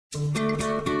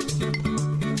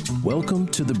Welcome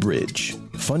to The Bridge.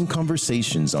 Fun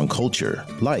conversations on culture,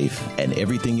 life, and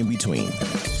everything in between.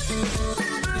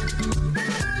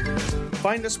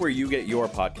 Find us where you get your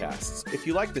podcasts. If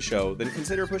you like the show, then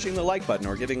consider pushing the like button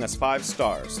or giving us 5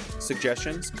 stars.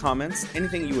 Suggestions, comments,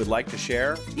 anything you would like to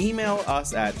share, email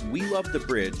us at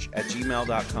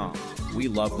welovethebridge@gmail.com. We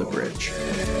love the bridge.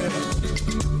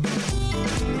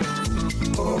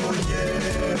 Oh, yeah.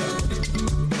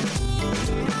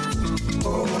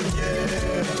 Oh,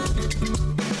 yeah.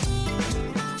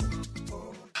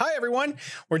 Hi, everyone.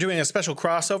 We're doing a special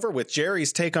crossover with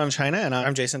Jerry's Take on China, and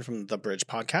I'm Jason from The Bridge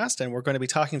Podcast, and we're going to be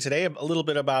talking today a little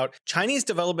bit about Chinese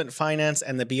development finance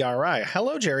and the BRI.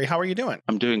 Hello, Jerry. How are you doing?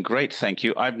 I'm doing great, thank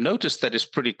you. I've noticed that it's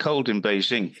pretty cold in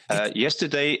Beijing.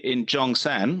 Yesterday in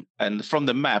Zhongshan, and from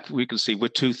the map, we can see we're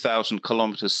 2,000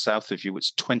 kilometers south of you.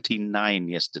 It's 29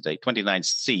 yesterday, 29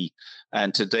 C,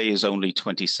 and today is only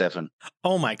 27.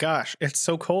 Oh my gosh, it's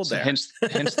so cold there. Hence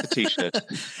the T-shirt.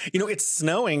 It's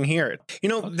snowing here.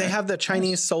 They have the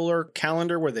Chinese solar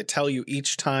calendar where they tell you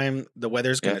each time the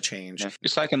weather's going to change. Yeah.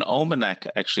 It's like an almanac,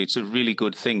 actually. It's a really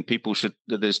good thing.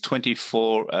 There's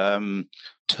 24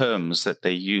 terms that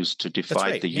they use to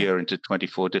divide the year into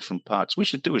 24 different parts. We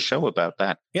should do a show about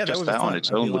that. Yeah, just that on its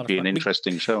own would be an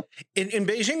interesting show. In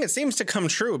Beijing, it seems to come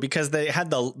true because they had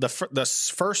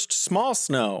the first small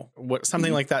snow,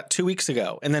 something like that 2 weeks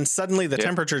ago. And then suddenly the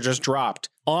temperature just dropped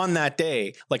on that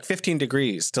day, like 15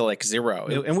 degrees to like 0.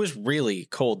 It was really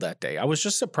cold that day. I was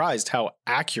just surprised how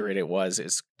accurate it was.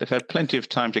 They've had plenty of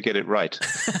time to get it right.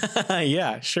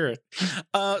 Yeah, sure.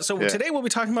 Today we'll be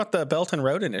talking about the Belt and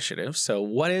Road Initiative. So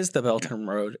what is the Belt and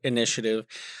Road Initiative?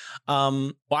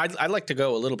 I'd like to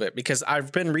go a little bit because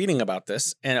I've been reading about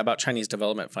this and about Chinese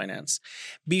development finance.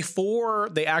 Before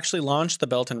they actually launched the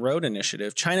Belt and Road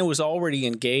Initiative, China was already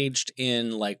engaged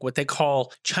in like what they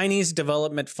call Chinese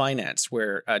development finance,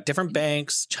 where different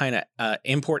banks, China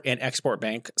Import and Export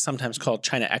Bank, sometimes called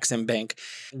China Exim Bank,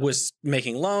 was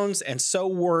making loans. And so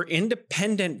were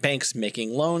independent banks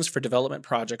making loans for development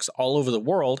projects all over the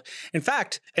world. In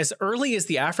fact, as early as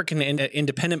the African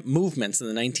independent movements in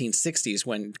the 1960s,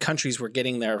 when countries were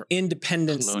getting their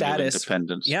independent status from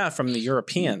the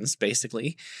Europeans,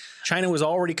 basically, China was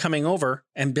already coming over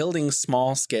and building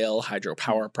small-scale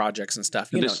hydropower projects and stuff.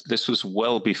 This was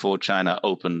well before China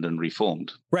opened and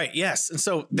reformed. Right, yes. And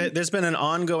so there's been an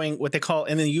ongoing, what they call,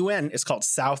 in the UN, it's called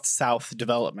South-South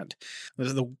development.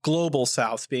 The global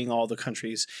South being all the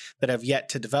countries that have yet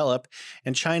to develop.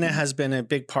 And China has been a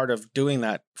big part of doing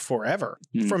that forever.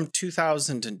 From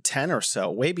 2010 or so,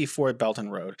 way before Belt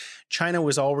and Road, China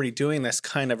was already doing this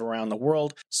kind of around the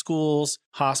world, schools,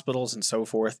 hospitals, and so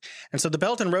forth. And so the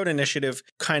Belt and Road Initiative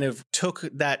kind of took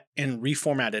that and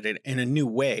reformatted it in a new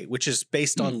way, which is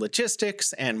based on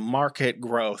logistics and market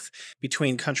growth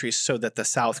between countries so that the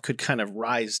South could kind of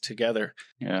rise together.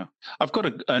 Yeah. I've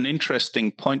got an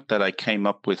interesting point that I came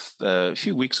up with a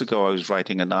few weeks ago. I was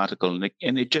writing an article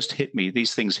and it just hit me.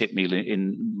 These things hit me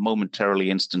in momentarily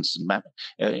instances,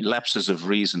 lapses of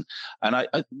reason. And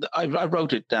I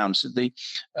wrote it down. So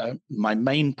my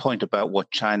main point about what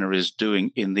China is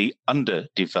doing in the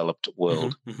underdeveloped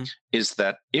world is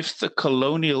that if the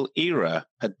colonial era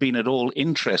had been at all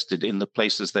interested in the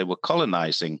places they were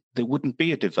colonizing, there wouldn't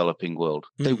be a developing world.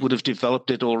 They would have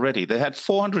developed it already. They had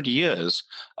 400 years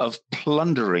of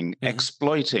plundering,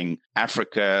 exploiting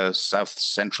Africa, South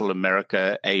Central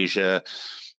America, Asia,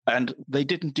 and they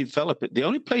didn't develop it. The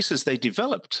only places they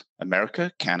developed,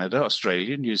 America, Canada,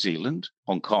 Australia, New Zealand,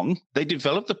 Hong Kong, they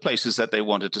developed the places that they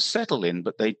wanted to settle in,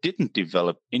 but they didn't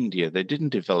develop India. They didn't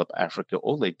develop Africa.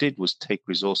 All they did was take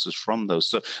resources from those.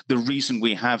 So the reason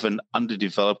we have an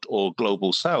underdeveloped or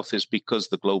global South is because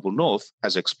the global North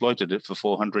has exploited it for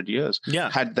 400 years.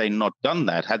 Yeah. Had they not done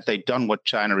that, had they done what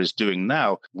China is doing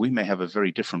now, we may have a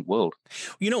very different world.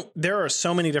 There are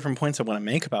so many different points I want to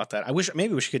make about that. I wish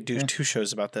maybe we could do 2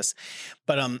 shows about this.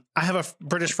 But I have a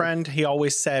British friend. He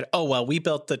always said, "Oh, well, we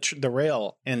built the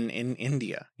rail in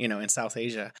India, in South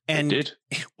Asia." And did?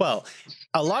 Well,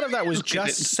 a lot of that was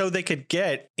just so they could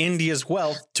get India's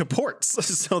wealth to ports.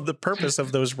 So the purpose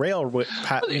of those rail,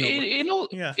 in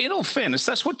all fairness,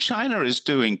 that's what China is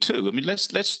doing too. I mean,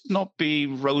 let's not be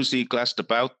rosy-glassed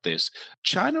about this.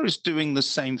 China is doing the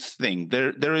same thing.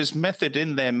 There is method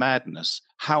in their madness.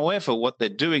 However, what they're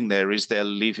doing there is they're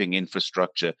leaving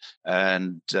infrastructure,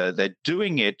 and they're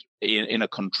doing it in a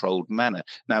controlled manner.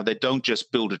 Now, they don't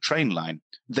just build a train line.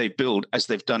 they build, as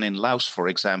they've done in Laos, for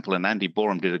example, and Andy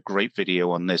Borum did a great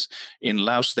video on this. In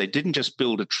Laos, they didn't just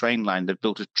build a train line, they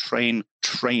built a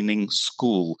training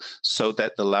school so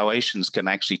that the Laotians can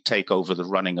actually take over the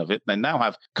running of it.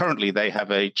 Currently they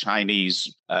have a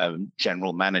Chinese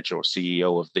general manager or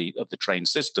CEO of the train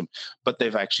system, but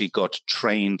they've actually got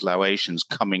trained Laotians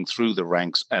coming through the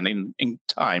ranks, and in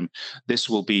time this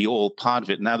will be all part of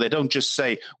it. Now they don't just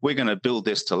say we're going to build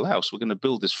this to Laos, we're going to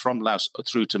build this from Laos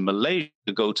through to Malaysia,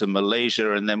 go to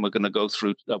Malaysia, and then we're going to go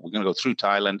through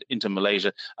Thailand into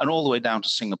Malaysia and all the way down to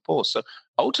Singapore. So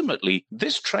ultimately,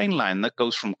 this train line that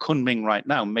goes from Kunming right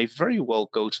now may very well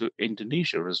go to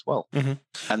Indonesia as well. Mm-hmm.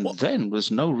 And then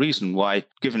there's no reason why,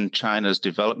 given China's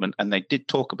development, and they did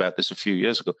talk about this a few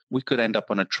years ago, we could end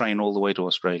up on a train all the way to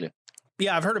Australia.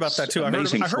 Yeah, I've heard about that too. I've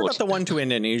heard about the one to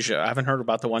Indonesia. I haven't heard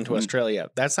about the one to Australia.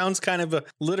 That sounds kind of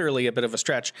literally a bit of a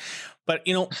stretch. But,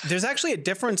 there's actually a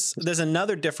difference. There's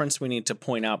another difference we need to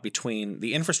point out between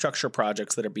the infrastructure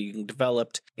projects that are being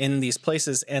developed in these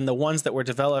places and the ones that were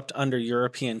developed under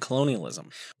European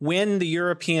colonialism. When the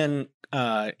European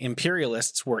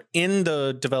imperialists were in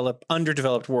the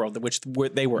underdeveloped world, which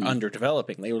they were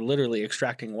underdeveloping, they were literally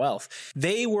extracting wealth.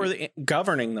 They were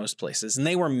governing those places, and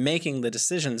they were making the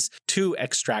decisions to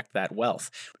extract that wealth.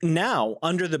 Now,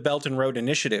 under the Belt and Road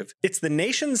Initiative, it's the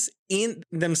nations in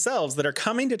themselves that are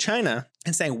coming to China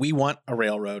and saying, we want a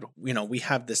railroad. We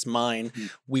have this mine.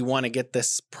 We want to get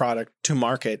this product to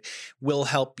market. We'll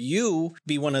help you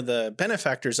be one of the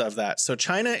benefactors of that. So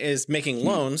China is making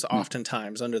loans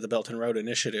oftentimes under the Belt and Road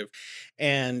Initiative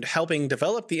and helping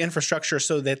develop the infrastructure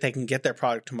so that they can get their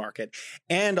product to market,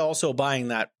 and also buying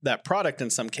that product in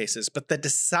some cases. But the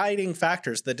deciding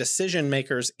factors, the decision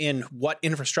makers in what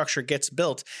infrastructure gets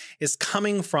built, is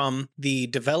coming from the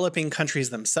developing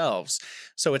countries themselves.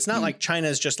 So it's not like China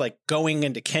is just like going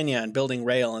into Kenya and building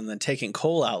rail and then taking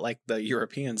coal out like the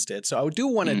Europeans did. So I do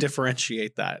want to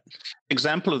differentiate that.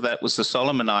 Example of that was the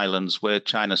Solomon Islands, where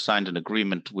China signed an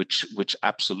agreement which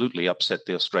absolutely upset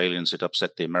the Australians. It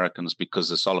upset the Americans because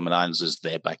the Solomon Islands is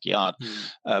their backyard.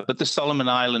 But the Solomon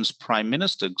Islands prime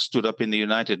minister stood up in the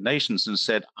United Nations and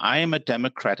said, I am a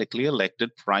democratically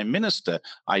elected prime minister.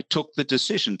 I took the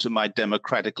decision to my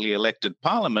democratically elected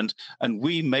parliament, and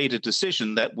we made a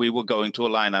decision that we were going to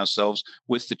align ourselves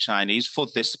with the Chinese for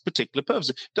this particular purpose.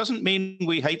 It doesn't mean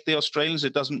we hate the Australians.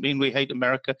 It doesn't mean we hate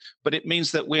America, but it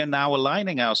means that we are now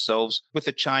aligning ourselves with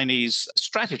the Chinese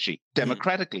strategy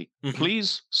democratically.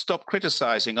 Please stop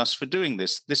criticizing us for doing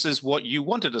this. This is what you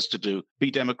wanted us to do.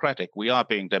 Be democratic. We are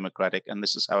being democratic, and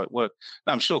this is how it worked.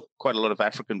 Now, I'm sure quite a lot of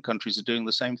African countries are doing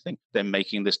the same thing. They're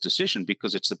making this decision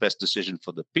because it's the best decision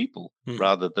for the people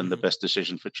rather than the best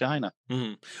decision for China.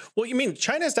 Well, you mean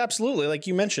China is absolutely, like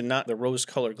you mentioned, not the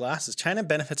rose-colored glasses. China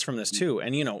benefits from this too.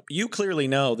 And, you clearly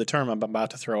know the term I'm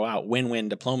about to throw out, win-win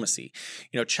diplomacy.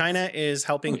 China is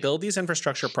helping build these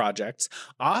infrastructure projects.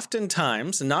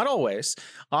 Oftentimes, not always,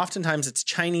 oftentimes it's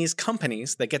Chinese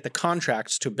companies that get the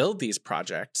contracts to build these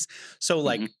projects. So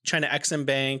like China Exim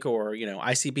Bank or,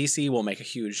 ICBC will make a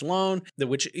huge loan,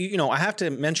 which, I have to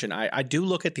mention, I do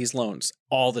look at these loans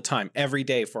all the time, every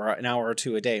day for an hour or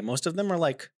two a day. Most of them are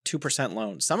like 2%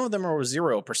 loans. Some of them are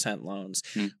 0% loans.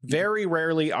 Very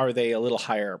rarely are they a little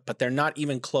higher, but they're not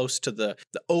even close to the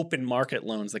open market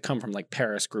loans that come from like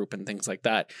Paris Group and things like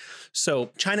that.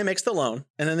 So China makes the loan,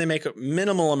 and then they make a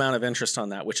minimal amount of interest on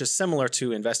that, which is similar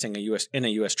to investing in a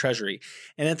U.S. Treasury.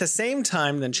 And at the same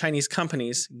time, then Chinese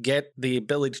companies get the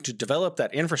ability to develop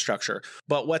that infrastructure.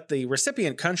 But what the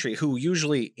recipient country, who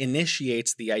usually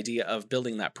initiates the idea of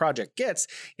building that project, gets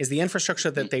is the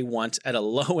infrastructure that they want at a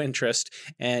low interest.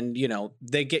 And,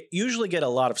 they usually get a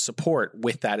lot of support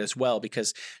with that as well,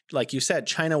 because like you said,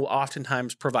 China will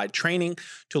oftentimes provide training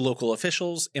to local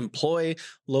officials, employ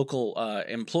local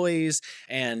employees,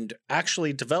 and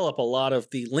actually develop a lot of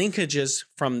the linkages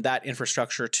from that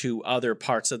infrastructure to other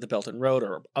parts of the Belt and Road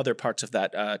or other parts of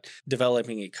that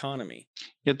developing economy.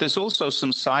 Yeah, there's also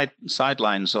some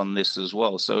sidelines on this as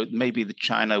well. So maybe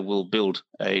China will build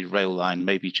a rail line,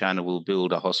 maybe China will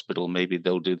build a hospital, maybe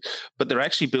they'll do, but they're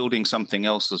actually building something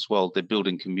else as well. They're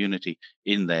building community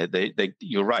in there.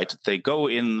 You're right. They go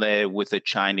in there with a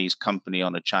Chinese company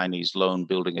on a Chinese loan,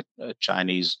 building a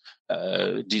Chinese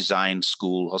design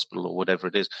school, hospital, or whatever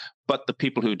it is. But the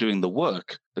people who are doing the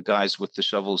work, the guys with the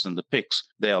shovels and the picks,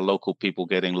 they are local people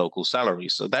getting local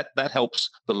salaries. So that helps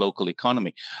the local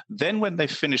economy. Then when they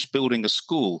finish building a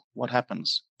school, what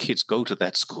happens? Kids go to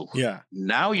that school. Yeah.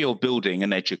 Now you're building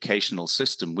an educational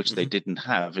system which they didn't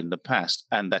have in the past,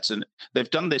 and they've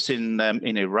done this in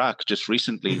Iraq just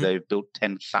recently. They've built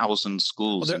 10,000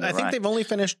 schools. Well, I think they've only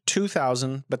finished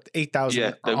 2,000, but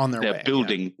 8,000 are on their way.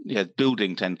 They're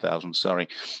building 10,000. 10,000, sorry.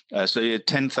 So you had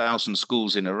 10,000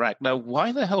 schools in Iraq. Now,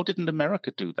 why the hell didn't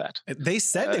America do that? They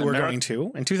said they were going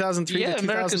to. In 2003 to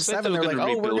 2007, they're like,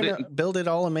 oh, we're going to build it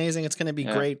all amazing. It's going to be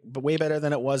great, but way better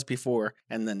than it was before.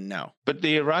 And then no. But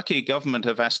the Iraqi government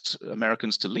have asked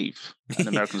Americans to leave, and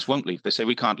Americans won't leave. They say,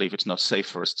 we can't leave. It's not safe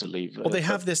for us to leave. Well, they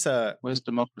have this... where's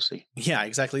democracy? Yeah,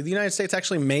 exactly. The United States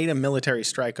actually made a military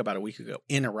strike about a week ago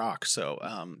in Iraq. So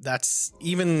that's...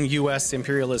 Even U.S.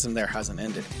 imperialism there hasn't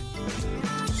ended.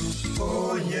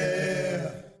 Oh,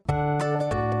 yeah.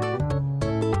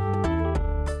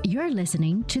 You're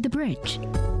listening to The Bridge.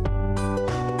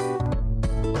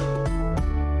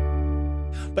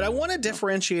 But I want to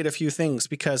differentiate a few things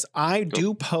because I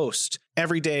do post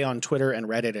every day on Twitter and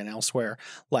Reddit and elsewhere,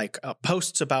 like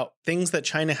posts about things that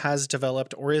China has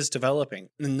developed or is developing.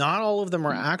 Not all of them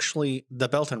are actually the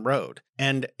Belt and Road.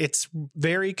 And it's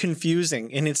very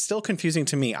confusing, and it's still confusing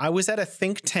to me. I was at a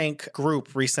think tank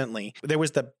group recently. There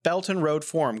was the Belt and Road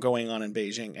Forum going on in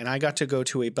Beijing, and I got to go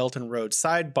to a Belt and Road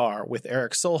sidebar with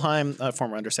Eric Solheim,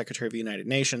 former Undersecretary of the United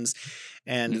Nations,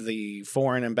 and the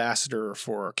foreign ambassador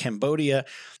for Cambodia.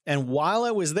 And while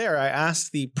I was there, I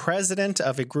asked the president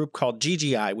of a group called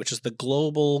GGI, which is the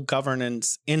Global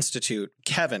Governance Institute,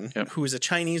 Kevin, who is a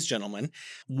Chinese gentleman,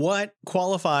 what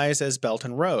qualifies as Belt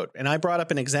and Road. And I brought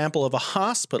up an example of a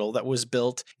hospital that was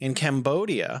built in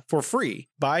Cambodia for free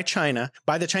by China,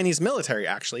 by the Chinese military,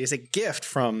 actually, as a gift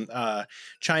from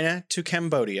China to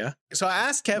Cambodia. So I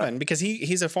asked Kevin, because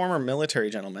he's a former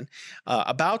military gentleman,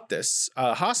 about this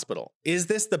hospital. Is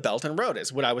this the Belt and Road?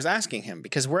 Is what I was asking him,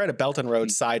 because we're at a Belt and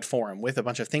Road side forum with a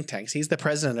bunch of think tanks. He's the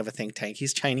president of a think tank.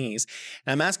 He's Chinese.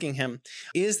 And I'm asking him,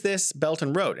 is this Belt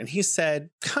and Road? And he said,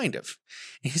 kind of.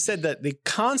 He said that the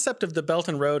concept of the Belt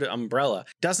and Road umbrella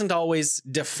doesn't always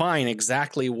define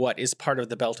exactly what is part of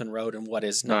the Belt and Road and what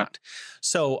is not.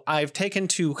 So I've taken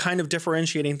to kind of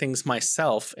differentiating things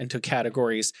myself into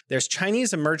categories. There's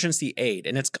Chinese emergency aid,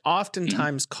 and it's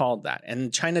oftentimes called that.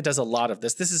 And China does a lot of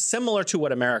this. This is similar to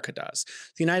what America does.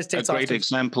 The United States. A great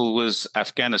example was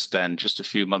Afghanistan just a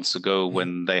few months ago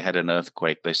when they had an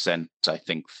earthquake. They sent, I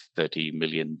think, $30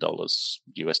 million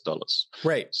US dollars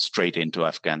straight into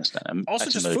Afghanistan. Also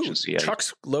just food,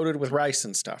 trucks loaded with rice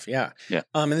and stuff. Yeah.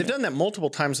 And they've done that multiple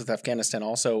times with Afghanistan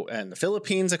also, and the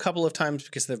Philippines a couple of times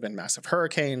because there have been massive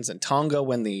hurricanes, and Tonga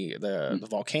when the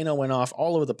volcano went off,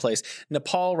 all over the place.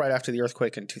 Nepal right after the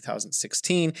earthquake in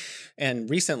 2016, and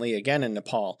recently again in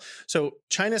Nepal. So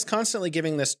China's constantly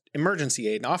giving this emergency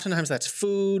aid, and oftentimes that's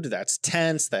food, that's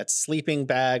tents, that's sleeping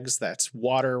bags, that's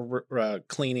water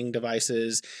cleaning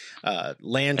devices,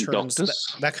 lanterns,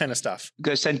 that kind of stuff.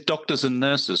 They send doctors and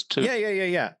nurses too.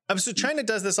 Yeah. So China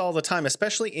does this all the time,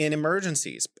 especially in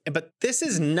emergencies. But this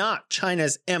is not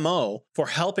China's MO for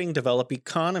helping develop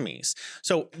economies.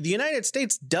 So the United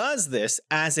States does this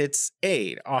as its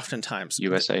aid, oftentimes.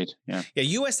 U.S. aid, yeah.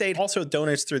 U.S. aid also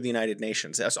donates through the United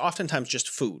Nations. It's oftentimes just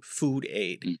food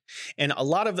aid. And a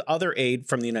lot of the other aid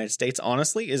from the United States,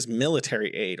 honestly, is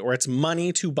military aid, or it's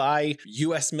money to buy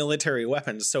U.S. military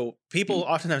weapons. So people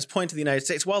oftentimes point to the United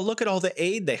States, well, look at all the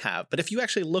aid they have. But if you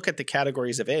actually look at the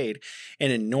categories of aid,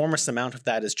 an enormous amount of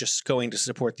that is just going to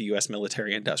support the U.S.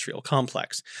 military industrial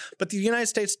complex. But the United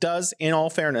States does, in all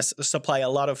fairness, supply a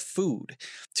lot of food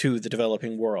to the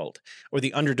developing world, or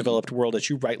the underdeveloped world, as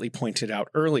you rightly pointed out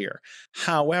earlier.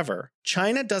 However,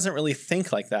 China doesn't really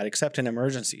think like that except in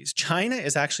emergencies. China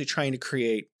is actually trying to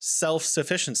create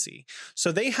self-sufficiency.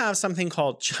 So they have something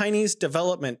called Chinese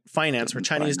Development Finance or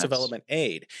Chinese Development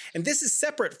Aid. And this is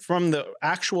separate from the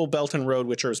actual Belt and Road,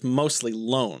 which are mostly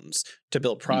loans to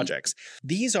build projects.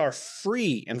 These are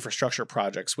free infrastructure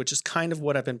projects, which is kind of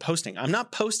what I've been posting. I'm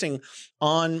not posting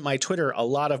on my Twitter a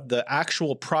lot of the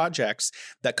actual projects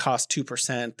that cost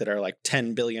 2%, that are like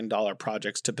 $10 billion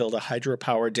projects to build a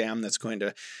hydropower dam that's going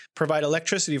to provide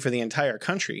electricity for the entire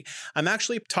country. I'm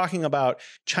actually talking about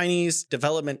Chinese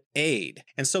development aid.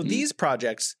 And so these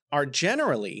projects are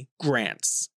generally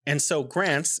grants. And so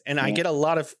grants, and I get a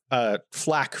lot of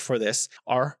flack for this,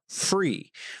 are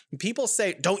free. People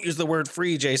say, don't use the word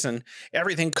free, Jason.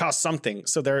 Everything costs something.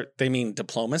 So they mean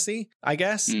diplomacy, I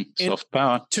guess. Soft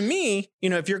power. To me,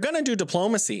 if you're going to do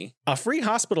diplomacy, a free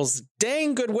hospital's a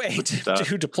dang good way to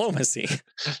do diplomacy.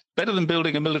 Better than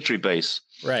building a military base.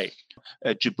 Right.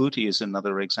 Djibouti is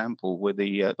another example with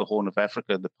the Horn of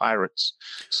Africa, the pirates.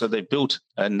 So they built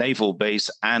a naval base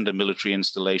and a military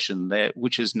installation there,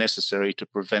 which is necessary to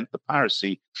prevent the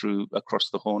piracy across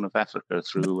the Horn of Africa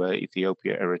through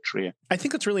Ethiopia, Eritrea. I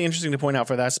think it's really interesting to point out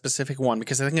for that specific one,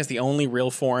 because I think it's the only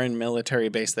real foreign military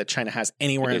base that China has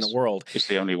anywhere in the world. It's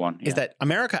the only one. Is that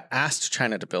America asked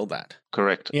China to build that.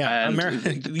 Correct. Yeah,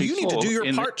 America, you need to do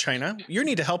your part, China. You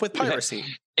need to help with piracy.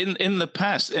 in the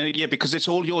past, because it's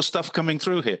all your stuff coming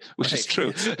through here, which is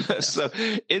true. So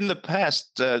in the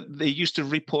past, they used to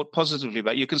report positively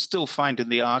about. You can still find in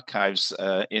the archives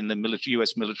in the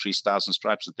U.S. military Stars and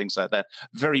Stripes and things like that,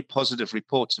 very positive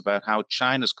reports about how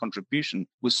China's contribution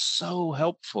was so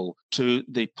helpful to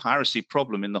the piracy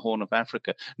problem in the Horn of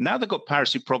Africa. Now they've got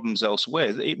piracy problems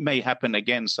elsewhere. It may happen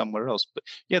again somewhere else. But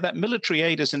yeah, that military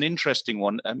aid is an interesting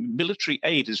one. Military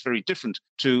aid is very different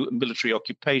to military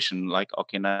occupation like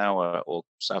Okinawa or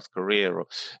South Korea or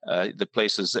the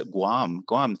places at Guam.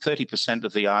 30%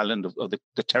 of the island of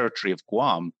the territory of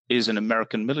Guam is an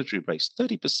American military base.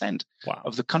 30%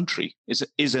 of the country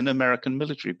is an American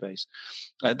military base.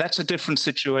 That's a different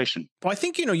situation. Well, I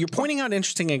think, you're pointing out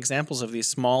interesting examples of these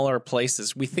smaller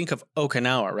places. We think of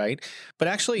Okinawa, right? But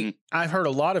actually, I've heard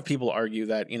a lot of people argue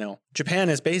that, Japan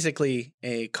is basically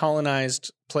a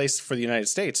colonized place for the United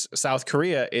States. South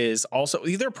Korea is also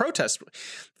either protest.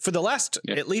 For the last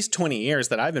at least 20 years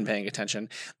that I've been paying attention,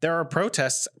 there are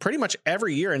protests pretty much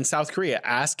every year in South Korea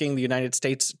asking the United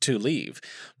States to leave.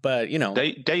 But,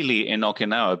 daily in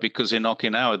Okinawa, because in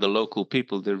Okinawa, the local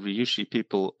people, the Ryushi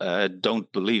people,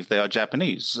 don't believe they are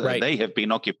Japanese. Right. They have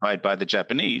been occupied by the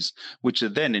Japanese, which are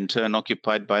then in turn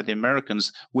occupied by the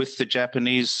Americans with the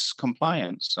Japanese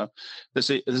compliance. So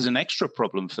there's an extra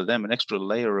problem for them, an extra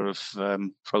layer of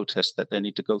protest that they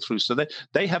need to go through. So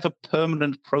they have a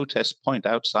permanent protest point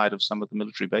outside of some of the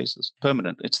military bases.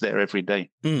 Permanent. It's there every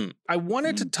day. I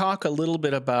wanted to talk a little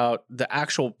bit about the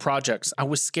actual projects. I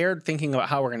was scared thinking about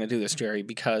how we're going to do this, Jerry,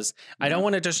 because I don't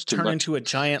want to just turn into a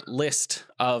giant list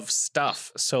of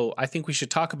stuff. So I think we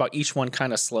should talk about each one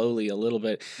kind of slowly a little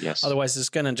bit. Yes. Otherwise, it's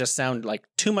going to just sound like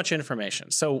too much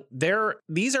information. So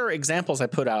these are examples I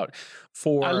put out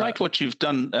for... I like what you've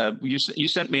done. You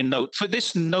sent me a note. For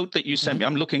this note that you sent me,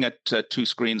 I'm looking at two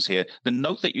screens here. The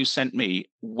note that you sent me,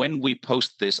 when we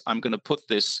post this, I'm going to put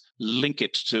this, I'm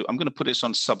going to put this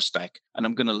on Substack, and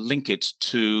I'm going to link it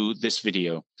to this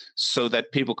video so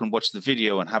that people can watch the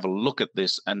video and have a look at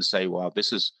this and say, wow,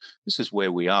 this is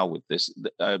where we are with this.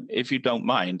 If you don't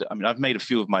mind, I mean, I've made a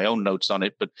few of my own notes on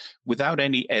it, but without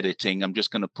any editing, I'm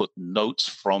just going to put notes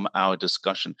from our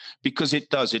discussion, because it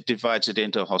divides it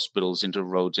into hospitals, into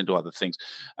roads, into other things.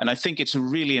 And I think it's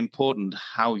really important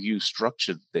how you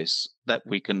structured this, that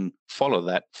we can follow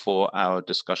that for our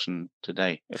discussion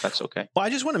today, if that's okay. Well, I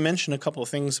just want to mention a couple of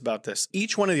things about this.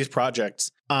 Each one of these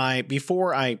projects,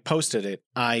 before I posted it,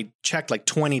 I checked like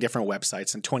 20 different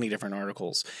websites and 20 different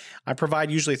articles. I provide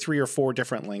usually 3 or 4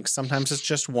 different links. Sometimes it's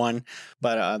just one,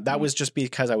 but that was just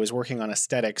because I was working on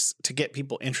aesthetics to get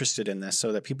people interested in this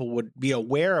so that people would be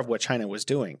aware of what China was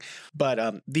doing.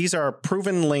 But these are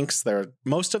proven links.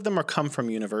 Most of them come from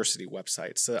university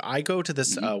websites. So I go to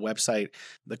this website,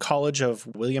 the College of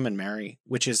William and Mary,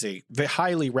 which is a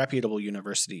highly reputable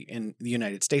university in the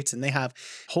United States, and they have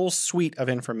a whole suite of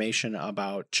information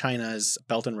about China's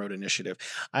Belt and Road Initiative.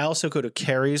 I also go to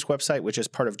Kerry's website, which is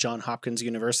part of Johns Hopkins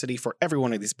University, for every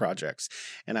one of these projects,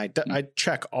 and I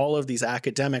check all of these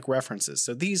academic references.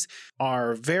 So these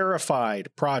are verified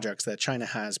projects that China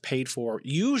has paid for,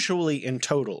 usually in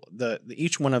total.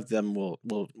 Each one of them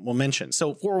will mention.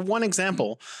 So for one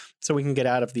example, so we can get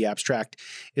out of the abstract,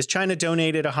 is China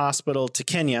donated a hospital to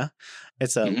Kenya.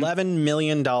 It's a $11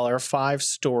 million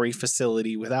 5-story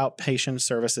facility with outpatient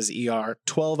services, ER,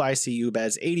 12 ICU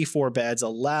beds, 84 beds, a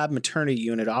lab, maternity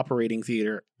unit, operating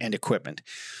theater, and equipment.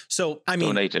 So, I mean,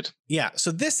 donated. Yeah.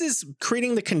 So this is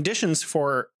creating the conditions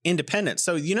for independence.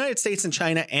 So the United States and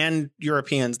China and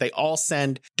Europeans, they all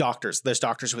send doctors. There's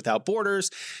Doctors Without Borders.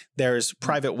 There's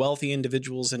private wealthy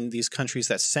individuals in these countries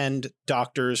that send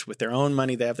doctors with their own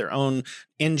money. They have their own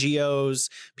NGOs.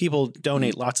 People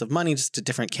donate lots of money just to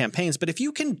different campaigns. But if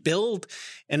you can build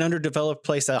an underdeveloped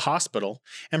place, a hospital,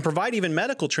 and provide even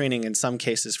medical training in some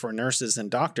cases for nurses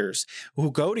and doctors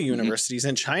who go to universities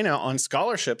in China on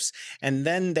scholarships, and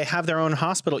then they have their own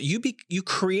hospital, you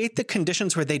create the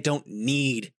conditions where they don't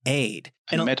need aid.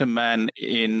 I met a man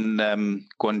in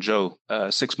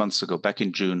Guangzhou 6 months ago, back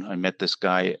in June. I met this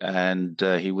guy, and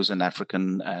he was an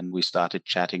African, and we started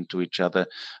chatting to each other.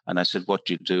 And I said, "What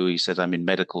do you do?" He said, "I'm in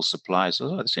medical supplies."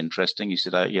 "Oh, that's interesting." He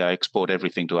said, "Yeah, I export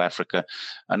everything to Africa."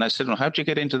 And I said, "Well, how'd you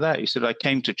get into that?" He said, "I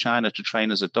came to China to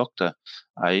train as a doctor.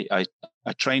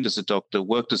 I trained as a doctor,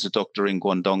 worked as a doctor in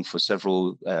Guangdong for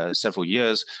several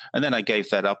years, and then I gave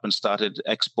that up and started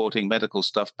exporting medical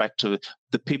stuff back to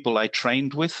the people I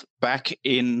trained with back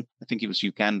in, I think it was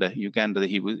Uganda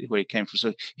where he came from.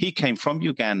 So he came from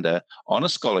Uganda on a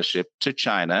scholarship to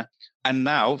China, and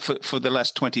now for the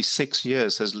last 26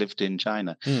 years has lived in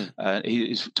China.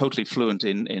 He is totally fluent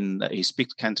in he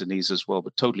speaks Cantonese as well,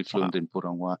 but totally fluent in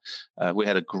Putonghua. We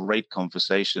had a great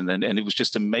conversation, and it was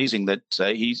just amazing that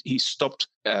he stopped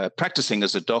practicing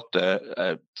as a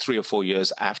doctor 3 or 4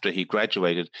 years after he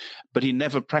graduated, but he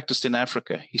never practiced in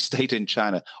Africa. He stayed in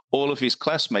China. All of his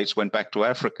classmates went back to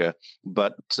Africa,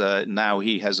 but now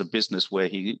he has a business where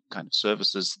he kind of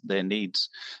services their needs.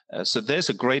 So there's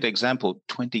a great example.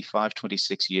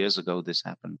 26 years ago, this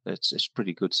happened. It's a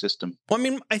pretty good system. Well, I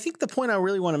mean, I think the point I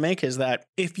really want to make is that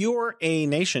if you're a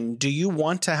nation, do you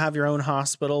want to have your own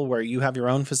hospital where you have your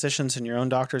own physicians and your own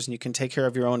doctors and you can take care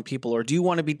of your own people? Or do you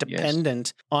want to be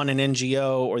dependent on an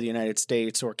NGO or the United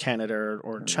States or Canada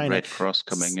or China? Red Cross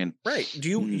coming in. Right. Do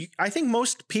you? I think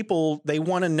most people, they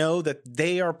want to know that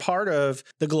they are part of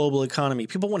the global economy.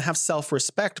 People want to have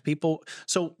self-respect.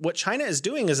 So what China is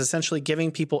doing is essentially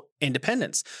giving people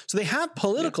independence. So they have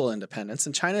political independence,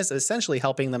 and China is essentially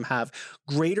helping them have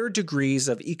greater degrees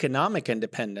of economic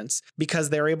independence because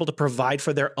they're able to provide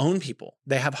for their own people.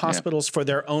 They have hospitals for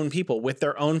their own people with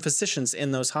their own physicians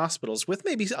in those hospitals with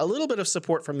maybe a little bit of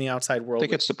support from the outside world. They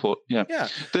get support, yeah.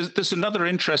 There's another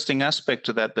interesting aspect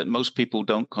to that most people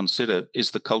don't consider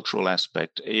is the cultural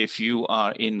aspect. If you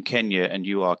are in Kenya and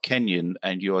you are Kenyan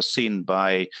and you are seen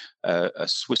by a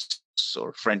Swiss or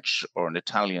a French or an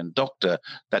Italian doctor,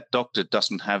 that doctor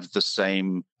doesn't have the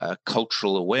same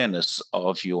cultural awareness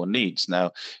of your needs.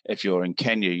 Now, if you're in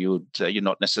Kenya, you're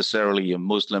not necessarily a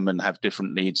Muslim and have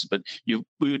different needs, but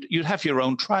you'd have your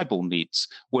own tribal needs,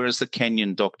 whereas the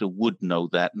Kenyan doctor would know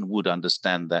that and would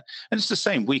understand that. And it's the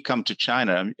same. We come to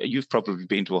China, and you've probably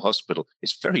been to a hospital.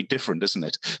 It's very different, isn't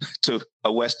it, to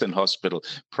a Western hospital?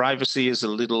 Privacy is a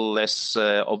little less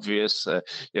obvious.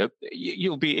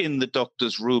 You'll be in the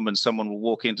doctor's room and someone will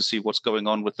walk in to see what's going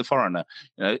on with the foreigner.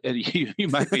 You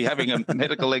might be having a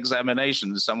medical examination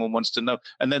and someone wants to know.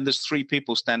 And then there's 3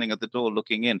 people standing at the door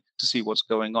looking in to see what's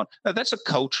going on. Now, that's a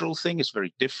cultural thing. It's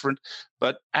very different.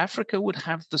 But Africa would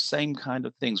have the same kind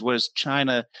of things. Whereas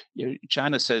China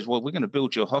says, well, we're going to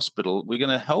build your hospital. We're going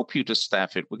to help you to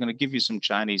staff it. We're going to give you some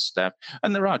Chinese staff.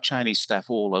 And there are Chinese staff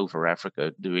all over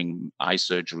Africa doing eye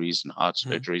surgeries and heart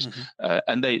surgeries.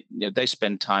 And they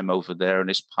spend time over there, and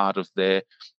it's part of their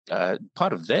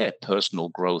personal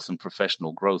growth and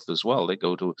professional growth as well. They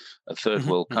go to a third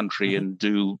world country and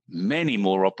do many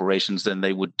more operations than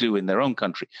they would do in their own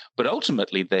country. But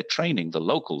ultimately, they're training the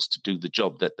locals to do the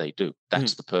job that they do.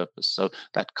 That's the purpose. So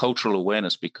that cultural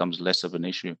awareness becomes less of an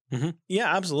issue.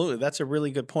 Yeah, absolutely. That's a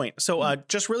really good point. So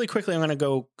just really quickly, I'm going to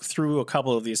go through a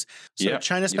couple of these. So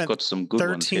China spent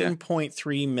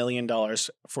 $13.3 million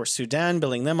for Sudan,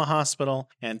 building them a hospital,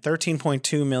 and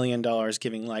 $13.2 million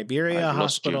giving Liberia a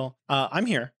hospital. I'm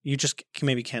here. You just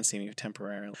maybe can't see me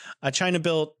temporarily. China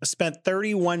spent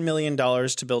 $31 million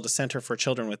to build a center for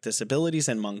children with disabilities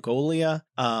in Mongolia.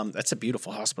 That's a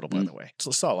beautiful hospital, by the way.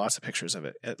 So I saw lots of pictures of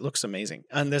it. It looks amazing.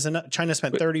 And China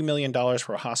spent $30 million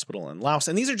for a hospital in Laos.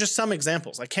 And these are just some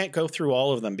examples. I can't go through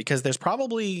all of them because there's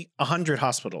probably 100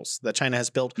 hospitals that China has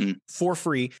built for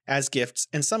free as gifts.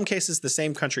 In some cases, the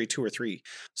same country, 2 or 3.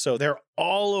 So they're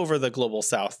all over the global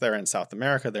south. They're in South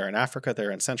America. They're in Africa.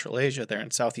 They're in Central Asia. They're in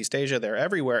Southeast Asia. They're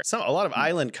everywhere. A lot of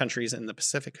island countries in the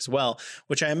Pacific as well,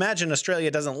 which I imagine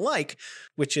Australia doesn't like,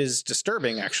 which is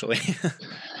disturbing, actually.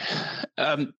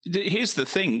 Here's the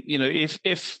thing,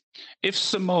 if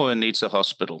Samoa needs a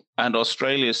hospital and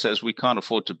Australia says we can't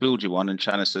afford to build you one and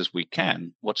China says we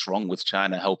can, what's wrong with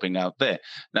China helping out there?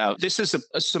 Now, this is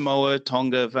a Samoa,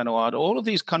 Tonga, Vanuatu. All of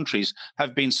these countries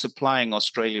have been supplying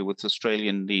Australia with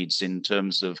Australian needs in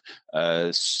terms of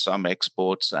some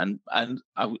exports. And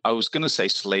I was going to say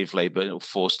slave labor or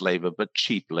forced labor, but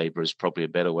cheap labor is probably a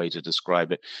better way to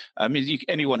describe it. I mean,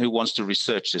 anyone who wants to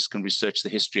research this can research the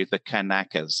history of the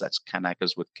Kanakas. That's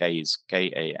Kanakas with K's,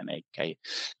 K-A-N-A-K.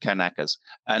 Kanakas.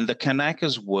 And the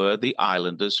Kanakas were the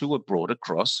islanders who were brought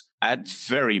across at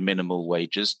very minimal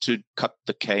wages to cut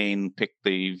the cane, pick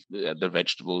the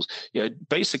vegetables.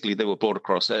 Basically, they were brought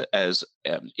across as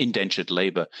indentured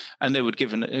labor, and they were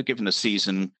given a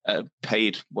season,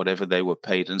 paid whatever they were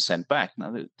paid, and sent back.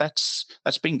 Now that's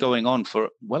been going on for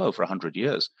well over 100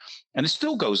 years, and it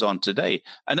still goes on today.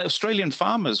 And Australian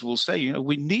farmers will say,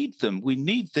 we need them. We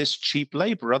need this cheap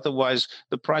labor, otherwise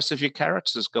the price of your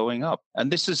carrots is going up.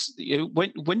 And this is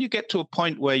when you get to a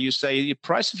point where you say the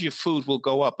price of your food will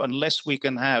go up unless we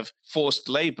can have forced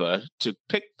labor to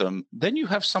pick them, then you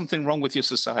have something wrong with your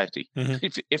society.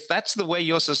 If that's the way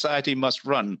your society must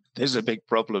run, there's a big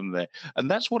problem there.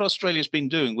 And that's what Australia's been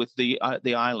doing with the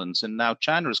islands. And now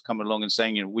China has come along and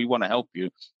saying, we want to help you.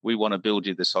 We want to build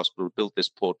you this hospital, build this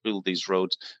port, build these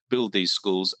roads, build these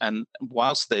schools. And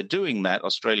whilst they're doing that,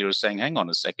 Australia is saying, hang on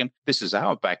a second, this is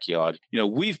our backyard.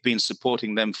 We've been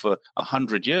supporting them for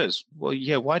 100 years. Well,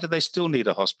 yeah, why do they still need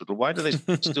a hospital? Why do they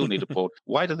still need a port?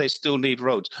 Why do they still need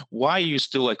roads? Why are you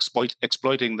still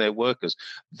exploiting their workers?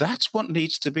 That's what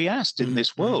needs to be asked in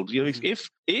this world.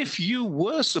 If you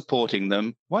were supporting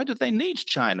them, why do they need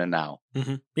China now?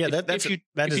 Yeah,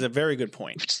 that is a very good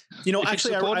point. Actually, I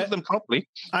supported them properly.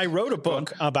 I wrote a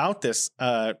book about this,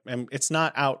 and it's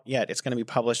not out yet. It's going to be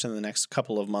published in the next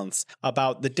couple of months,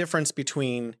 about the difference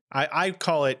between, I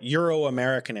call it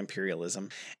Euro-American imperialism,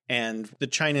 and the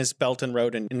China's Belt and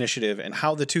Road Initiative, and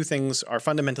how the two things are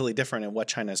fundamentally different in what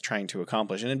China is trying to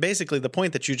accomplish. And basically, the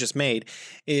point that you just made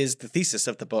is the thesis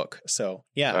of the book. So,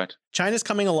 yeah, right. China's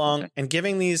coming along and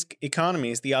giving these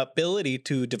economies the ability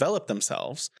to develop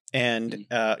themselves. And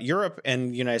Europe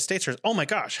and the United States are, oh my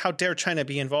gosh, how dare China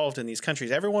be involved in these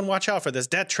countries? Everyone watch out for this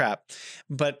debt trap.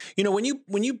 But,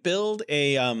 when you build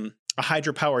a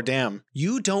hydropower dam,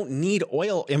 you don't need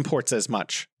oil imports as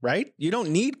much, right? You don't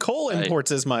need coal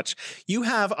imports as much. You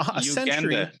have a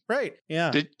century. Right.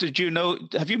 Yeah. Did you know,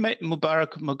 have you met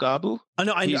Mubarak Mugabe? Oh,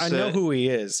 no, I know who he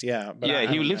is. Yeah. But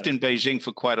he lived in Beijing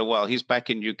for quite a while. He's back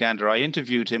in Uganda. I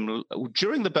interviewed him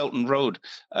during the Belt and Road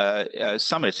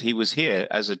Summit. He was here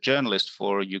as a journalist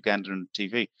for Ugandan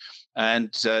TV.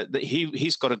 And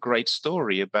he's got a great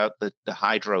story about the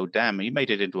hydro dam. He made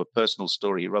it into a personal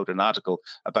story. He wrote an article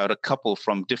about a couple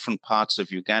from different parts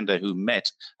of Uganda who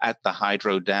met at the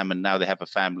hydro dam, and now they have a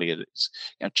family.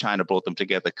 And China brought them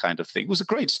together, kind of thing. It was a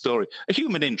great story, a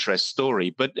human interest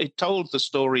story, but it told the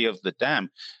story of the dam.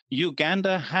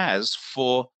 Uganda has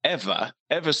forever,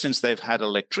 ever since they've had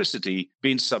electricity,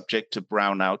 been subject to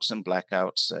brownouts and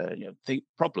blackouts,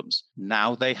 problems.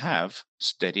 Now they have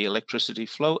steady electricity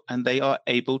flow, and they are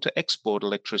able to export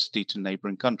electricity to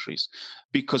neighboring countries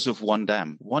because of one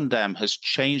dam. One dam has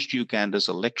changed Uganda's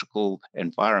electrical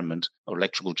environment, or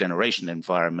electrical generation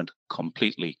environment,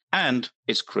 completely. And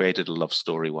it's created a love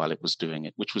story while it was doing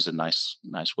it, which was a nice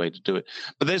way to do it.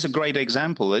 But there's a great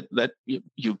example that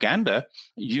Uganda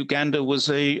was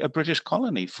a British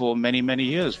colony for many, many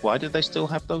years. Why did they still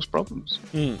have those problems?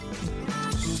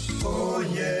 Oh,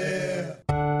 yeah.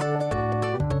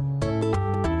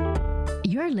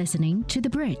 You're listening to The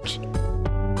Bridge.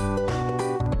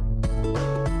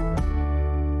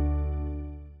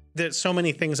 There's so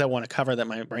many things I want to cover that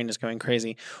my brain is going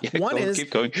crazy. One is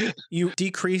keep going. You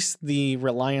decrease the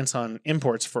reliance on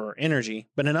imports for energy.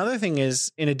 But another thing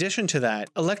is, in addition to that,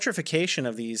 electrification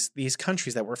of these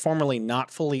countries that were formerly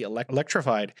not fully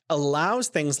electrified allows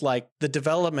things like the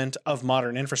development of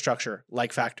modern infrastructure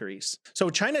like factories. So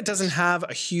China doesn't have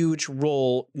a huge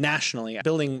role nationally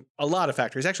building a lot of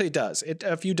factories. Actually, it does.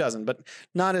 A few dozen, but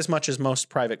not as much as most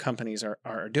private companies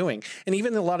are doing. And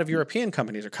even a lot of European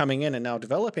companies are coming in and now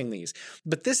developing these.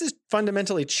 But this is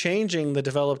fundamentally changing the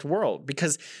developed world,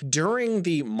 because during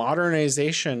the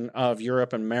modernization of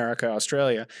Europe, America,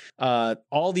 Australia,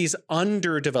 all these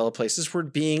underdeveloped places were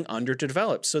being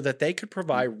underdeveloped so that they could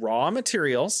provide raw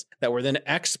materials that were then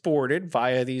exported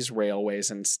via these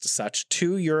railways and such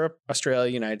to Europe,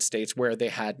 Australia, United States, where they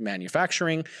had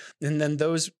manufacturing. And then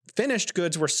those finished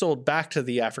goods were sold back to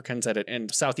the Africans in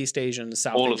Southeast Asia and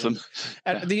South all Asia of them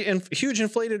at the huge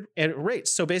inflated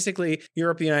rates. So basically,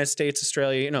 Europe, the United States,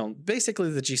 Australia,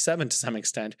 basically the G7 to some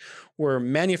extent, were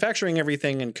manufacturing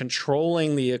everything and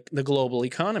controlling the global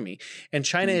economy. And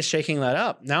China is shaking that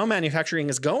up. Now manufacturing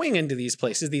is going into these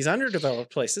places, these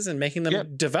underdeveloped places, and making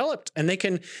them developed. And they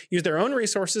can use their own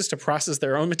resources to process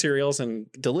their own materials and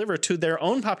deliver to their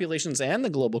own populations and the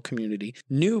global community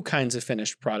new kinds of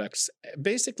finished products,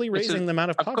 basically raising them out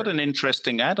of poverty. I've got an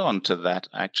interesting add-on to that,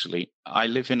 actually. I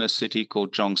live in a city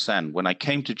called Zhongshan. When I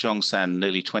came to Zhongshan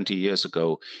nearly 20 years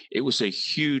ago, it was a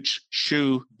huge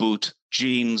shoe, boot,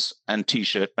 jeans and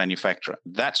T-shirt manufacturer.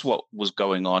 That's what was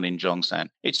going on in Zhongshan.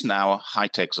 It's now a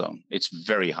high-tech zone. It's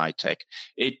very high-tech.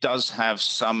 It does have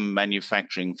some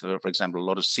manufacturing, for example, a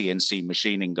lot of CNC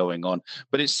machining going on,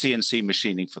 but it's CNC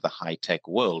machining for the high-tech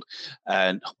world.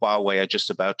 And Huawei are just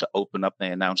about to open up.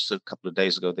 They announced a couple of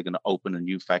days ago they're going to open a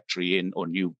new factory or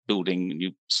new building,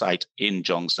 new site in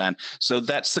Zhongshan. So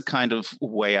that's the kind of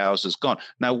way ours has gone.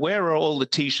 Now, where are all the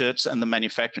T-shirts and the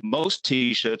manufacturing? Most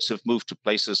T-shirts have moved to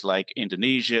places like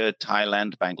Indonesia,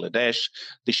 Thailand, Bangladesh.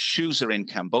 The shoes are in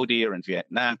Cambodia and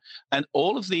Vietnam. And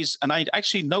all of these, and I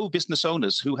actually know business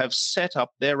owners who have set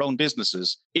up their own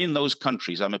businesses in those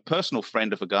countries. I'm a personal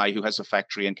friend of a guy who has a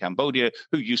factory in Cambodia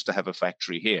who used to have a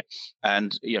factory here.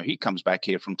 And, he comes back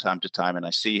here from time to time and I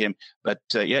see him. But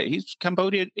he's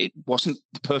Cambodia. It wasn't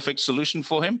the perfect solution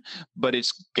for him, but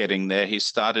it's getting there.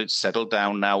 He's settled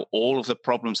down now, all of the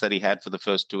problems that he had for the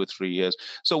first 2 or 3 years.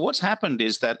 So what's happened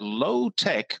is that low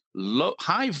tech,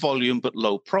 high volume, but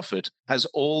low profit has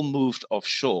all moved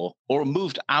offshore or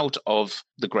moved out of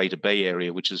the Greater Bay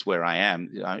Area, which is where I am.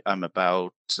 I'm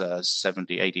about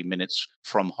 70, 80 minutes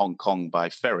from Hong Kong by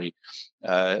ferry,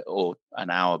 or an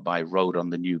hour by road on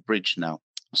the new bridge now.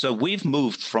 So we've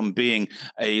moved from being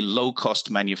a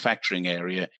low-cost manufacturing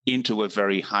area into a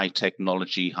very high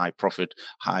technology, high profit,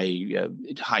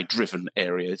 high-driven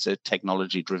area. It's a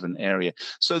technology-driven area.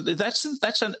 So that's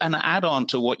an add-on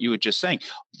to what you were just saying.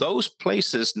 Those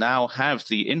places now have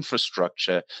the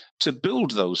infrastructure to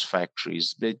build those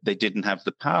factories. They didn't have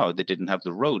the power. They didn't have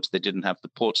the roads. They didn't have the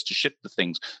ports to ship the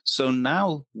things. So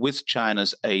now with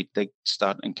China's aid, they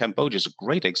start, and Cambodia is a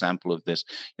great example of this.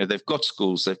 They've got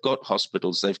schools, they've got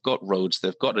hospitals, they've got roads,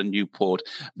 they've got a new port,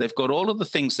 they've got all of the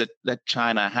things that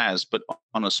China has, but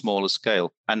on a smaller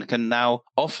scale, and can now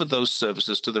offer those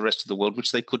services to the rest of the world,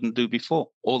 which they couldn't do before.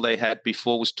 All they had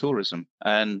before was tourism.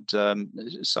 And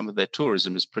some of their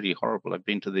tourism is pretty horrible. I've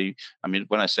been to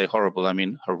when I say horrible, I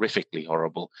mean horrifically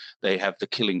horrible. They have the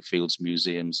Killing Fields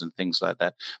museums and things like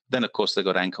that. Then, of course, they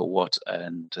got Angkor Wat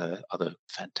and other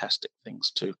fantastic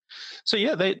things too. So,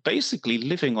 they're basically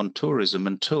living on tourism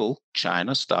until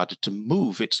China started to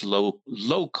move its low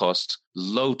cost,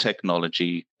 low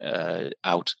technology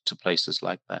out to places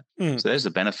like that. So there's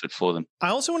a benefit for them. I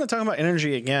also want to talk about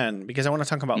energy again, because I want to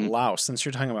talk about Laos, since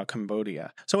you're talking about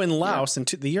Cambodia. So in Laos, in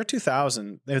the year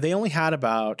 2000, they only had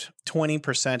about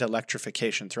 20%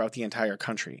 electrification throughout the entire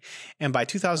country. And by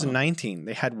 2019,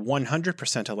 they had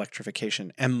 100%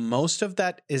 electrification. And most of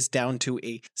that is down to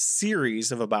a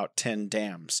series of about 10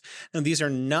 dams. Now, these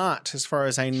are not, as far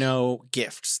as I know,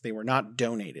 gifts. They were not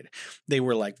donated. They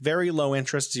were like very low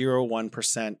interest,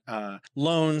 0.1%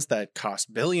 loans that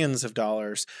cost billions of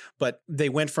dollars, but they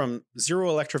went from zero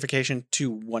electrification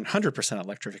to 100%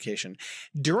 electrification.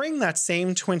 During that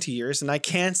same 20 years, and I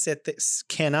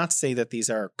cannot say that these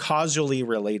are causally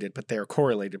related, but they are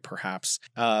correlated perhaps,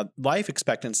 life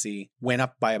expectancy went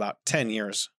up by about 10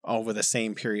 years over the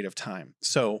same period of time.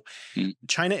 So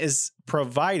China is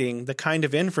providing the kind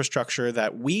of infrastructure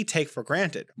that we take for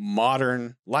granted,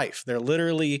 modern life. They're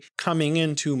literally coming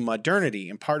into modernity.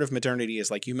 And part of modernity is,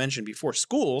 like you mentioned before,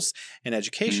 schools and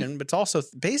education, but it's also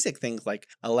basic things like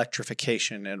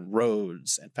electrification and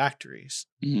roads and factories.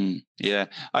 Yeah,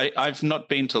 I've not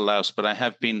been to Laos, but I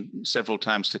have been several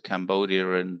times to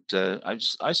Cambodia, and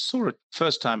I saw it.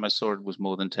 First time I saw it was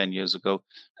more than 10 years ago.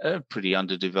 Pretty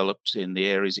underdeveloped in the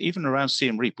areas, even around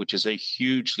Siem Reap, which is a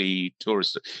hugely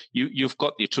tourist. You've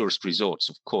got your tourist resorts,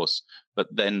 of course, but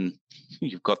then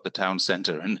you've got the town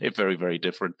center, and they're very, very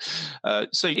different.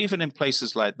 So even in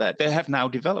places like that, they have now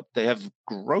developed. They have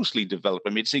grossly developed. I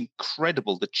mean, it's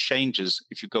incredible the changes.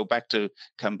 If you go back to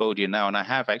Cambodia now, and I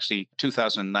have actually,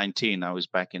 2019, I was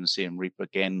back in Siem Reap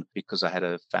again because I had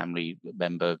a family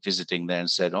member visiting there and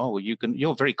said, "Oh, well,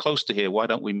 you're very close to here. Why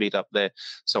don't we meet up there?"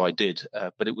 So I did,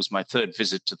 but it was my third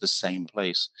visit to the same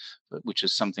place, which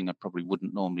is something I probably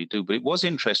wouldn't normally do. But it was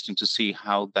interesting to see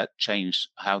how that changed,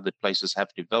 how the places have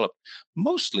developed,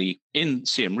 mostly in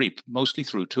Siem Reap, mostly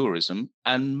through tourism,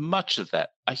 and much of that,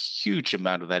 a huge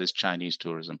amount of that, is Chinese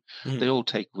tourism. They all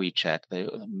take WeChat.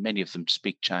 Many of them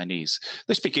speak Chinese.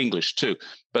 They speak English too,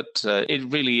 but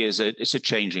it really is it's a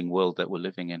changing world that we're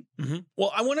living in.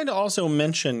 Well, I wanted to also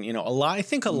mention, I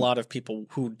think a lot of people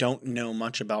who don't know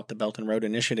much about the Belt and Road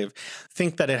Initiative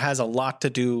think that it has a lot to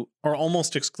do, or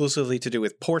almost exclusively to do,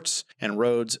 with ports and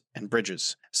roads and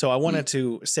bridges. So I wanted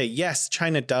to say, yes,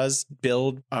 China does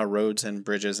build roads and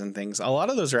bridges and things. A lot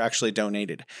of those are actually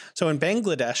donated. So in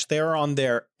Bangladesh, they're on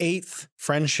their 8th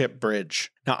Friendship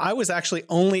Bridge. Now, I was actually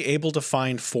only able to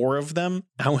find 4 of them.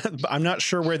 I'm not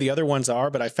sure where the other ones are,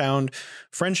 but I found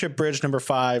Friendship Bridge number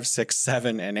 5, 6,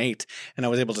 7, and 8. And I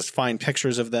was able to find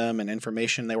pictures of them and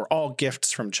information. They were all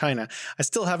gifts from China. I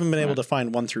still haven't been able to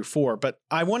find 1 through 4, but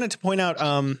I wanted to point out,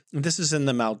 this is in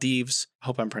the Maldives.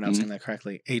 hope I'm pronouncing that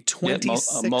correctly. A Yeah,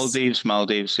 26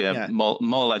 Maldives. Yeah, Yeah.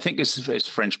 Mol. I think it's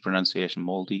French pronunciation.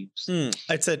 Maldives.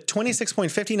 It's a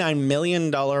 $26.59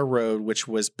 million road, which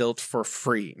was built for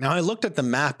free. Now, I looked at the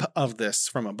map of this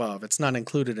from above. It's not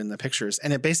included in the pictures,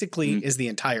 and it basically is the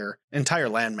entire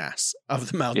landmass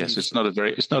of the Maldives. Yes,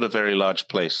 it's not a very large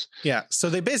place. Yeah, so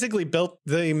they basically built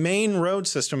the main road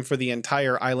system for the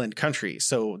entire island country.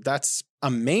 So that's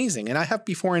amazing. And I have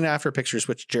before and after pictures,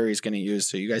 which Jerry's going to use,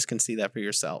 so you guys can see that for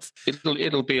yourself.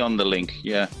 It'll be on the link.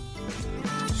 Yeah.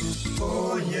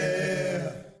 Oh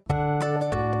yeah.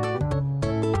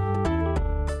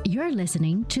 You're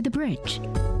listening to The Bridge.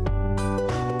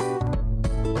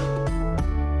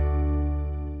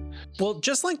 Well,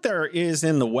 just like there is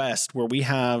in the West, where we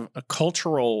have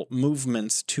cultural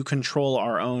movements to control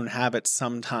our own habits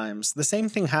sometimes, the same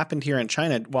thing happened here in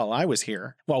China while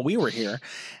we were here,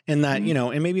 in that,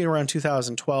 and maybe around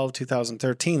 2012,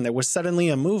 2013, there was suddenly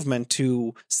a movement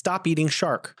to stop eating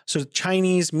shark. So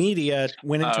Chinese media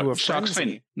went into a shark's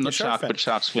frenzy. fin. Not shark, but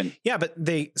shark's fin. Yeah, but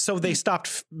they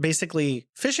stopped basically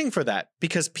fishing for that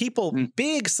because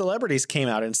big celebrities came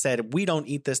out and said, we don't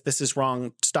eat this. This is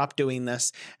wrong. Stop doing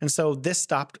this. And so this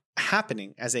stopped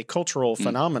happening as a cultural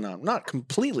phenomenon. Not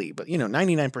completely, but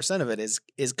 99% of it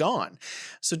is gone.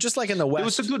 So just like in the West, there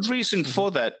was a good reason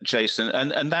for that, Jason,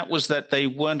 and that was that they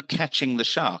weren't catching the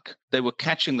shark. They were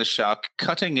catching the shark,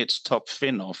 cutting its top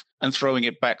fin off and throwing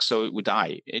it back so it would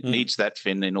die. It needs that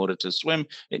fin in order to swim.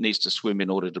 It needs to swim in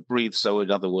order to breathe. So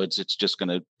in other words, it's just going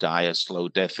to die a slow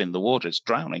death in the water. It's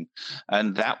drowning.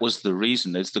 And that was the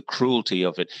reason. It's the cruelty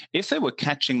of it. If they were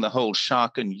catching the whole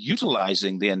shark and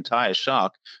utilizing the entire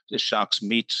shark, the shark's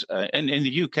meat, and in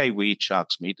the UK, we eat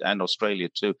shark's meat, and Australia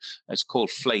too. It's called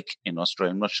flake in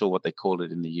Australia. I'm not sure what they call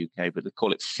it in the UK, but they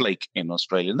call it flake in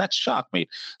Australia. And that's shark meat.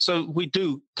 So we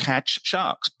do catch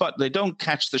sharks, but they don't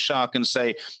catch the shark and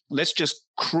say, let's just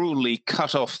cruelly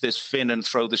cut off this fin and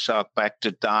throw the shark back to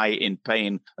die in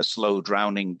pain, a slow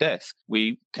drowning death.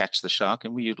 We catch the shark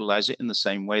and we utilize it in the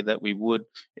same way that we would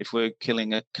if we're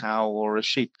killing a cow or a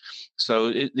sheep.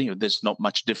 So there's not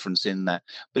much difference in that.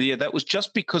 But yeah, that was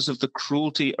just because of the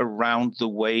cruelty around the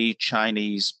way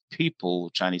Chinese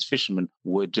fishermen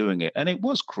were doing it. And it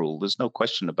was cruel. There's no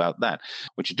question about that.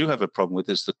 What you do have a problem with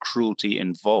is the cruelty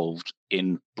involved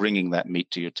in bringing that meat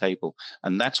to your table.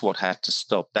 And that's what had to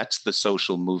stop. That's the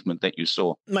social movement that you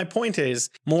saw. My point is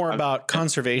more about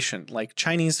conservation. Like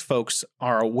Chinese folks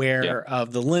are aware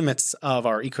of the limits of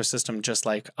our ecosystem, just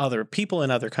like other people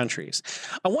in other countries.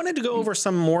 I wanted to go over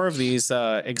some more of these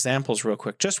examples real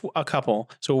quick, just a couple.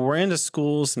 So we're into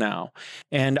schools now.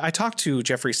 And I talked to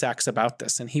Jeffrey Sachs about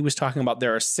this, and he was talking about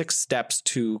there are 6 steps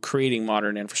to creating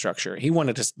modern infrastructure. He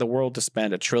wanted the world to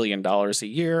spend $1 trillion a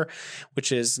year,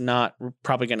 which is not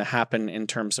probably going to happen in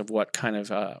terms of what kind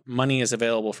of money is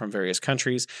available from various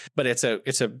countries, but it's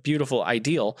a beautiful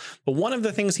ideal. But one of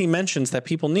the things he mentions that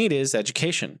people need is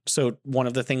education. So one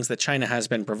of the things that China has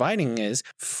been providing is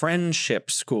friendship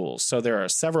schools. So there are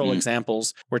several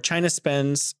examples where China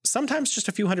spends sometimes just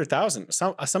a few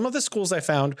 $100,000. Some of the schools I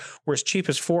found were as cheap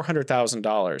as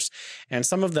 $400,000,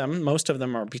 and most of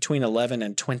them are between $11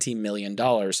 and $20 million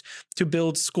to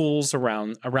build schools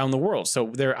around the world.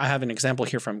 So I have an example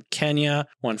here from Kenya,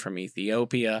 one from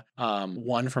Ethiopia,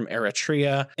 one from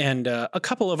Eritrea, and a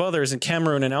couple of others in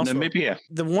Cameroon and elsewhere. Namibia.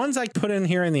 The ones I put in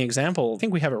here in the example, I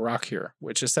think we have a rock here,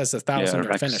 which just says 1,000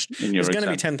 are finished. It's going to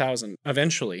be 10,000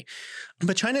 eventually.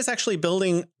 But China is actually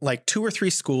building like 2 or 3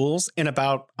 schools in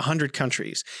about 100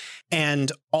 countries.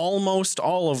 And almost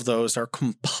all of those are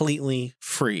completely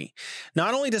free.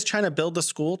 Not only does China build the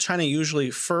school, China usually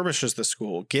furbishes the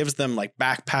school, gives them like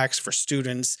backpacks for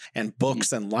students and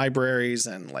books and libraries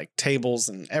and like tables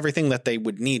and everything that they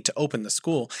would need to open the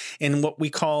school in what we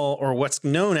call, or what's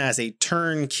known as, a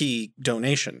turnkey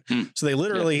donation. So they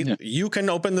literally, you can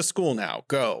open the school now,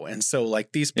 go. And so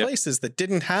like these places that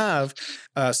didn't have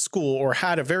a school or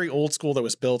had a very old school that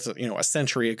was built, a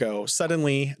century ago,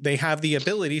 suddenly they have the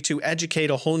ability to educate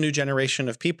a whole new generation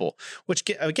of people, which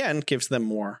again gives them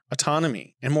more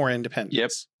autonomy and more independence.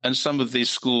 Yep. And some of these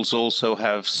schools also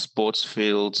have sports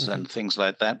fields and things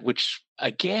like that, which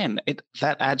again,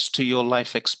 that adds to your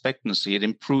life expectancy. It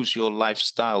improves your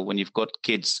lifestyle when you've got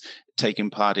kids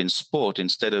taking part in sport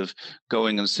instead of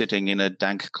going and sitting in a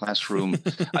dank classroom.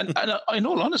 and in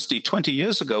all honesty, 20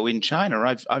 years ago in China,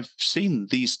 I've seen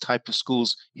these type of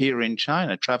schools here in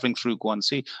China, traveling through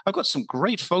Guangxi. I've got some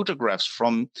great photographs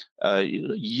from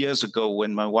years ago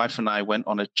when my wife and I went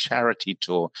on a charity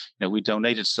tour. We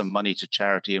donated some money to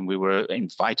charity University, and we were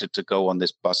invited to go on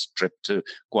this bus trip to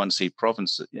Guangxi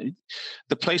province.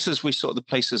 The places we saw, the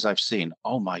places I've seen,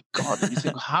 oh my God. And you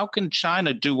think, how can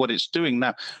China do what it's doing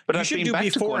now? But you should do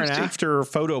before and after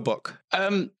photo book.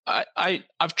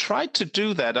 I've tried to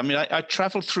do that. I mean, I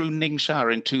traveled through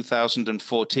Ningxia in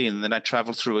 2014, and then I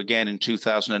traveled through again in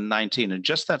 2019. And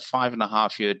just that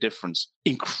 5.5 year difference,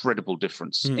 incredible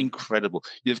difference, incredible.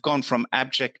 You've gone from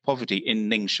abject poverty in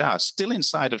Ningxia, still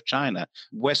inside of China,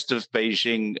 west of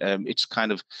Beijing. It's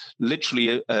kind of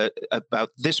literally about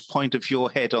this point of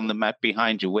your head on the map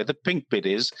behind you, where the pink bit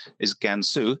is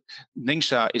Gansu.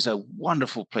 Ningxia is a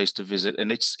wonderful place to visit,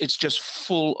 and it's just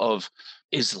full of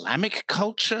Islamic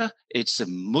culture, it's a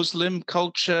Muslim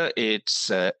culture,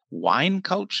 it's wine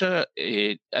culture,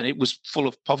 and it was full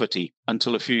of poverty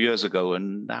until a few years ago,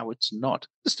 and now it's not.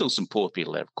 There's still some poor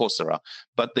people there, of course there are,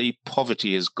 but the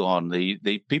poverty is gone.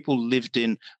 The people lived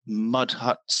in mud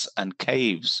huts and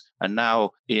caves, and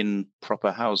now in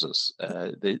proper houses.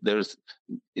 And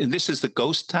this is the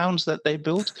ghost towns that they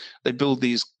built. They build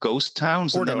these ghost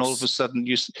towns, and then all of a sudden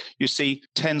you see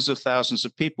tens of thousands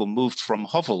of people moved from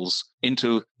hovels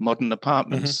into modern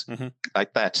apartments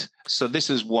like that. So this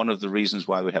is one of the reasons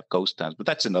why we have ghost towns, but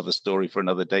that's another story for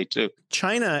another day too.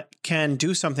 China can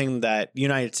do something that the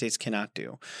United States cannot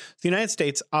do. The United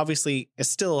States obviously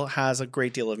still has a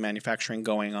great deal of manufacturing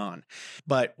going on,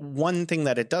 but one thing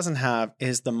that it doesn't have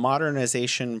is the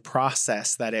modernization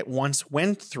process that it once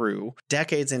went through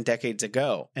decades and decades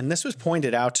ago. And this was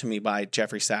pointed out to me by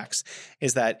Jeffrey Sachs,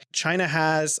 is that China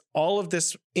has all of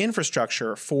this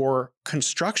infrastructure for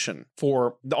construction,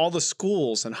 for all the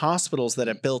schools and hospitals that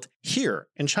it built here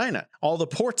in China, all the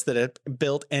ports that it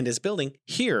built and is building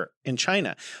here in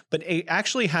China. But it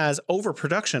actually has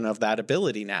overproduction of that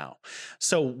ability now.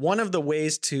 So one of the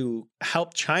ways to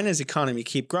help China's economy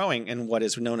keep growing, and what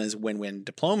is known as win-win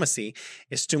diplomacy,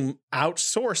 is to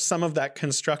outsource some of that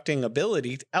constructing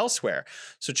ability elsewhere.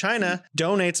 So China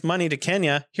donates money to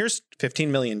Kenya. Here's $15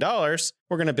 million.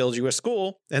 We're going to build you a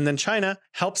school. And then China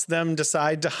helps them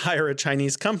decide to hire a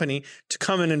Chinese company to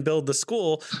come in and build the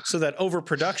school, so that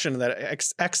overproduction,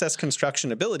 that excess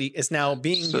construction ability is now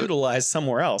being utilized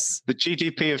somewhere else. The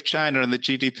GDP of China and the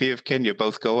GDP of Kenya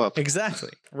both go up.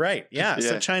 Exactly. Right. Yeah.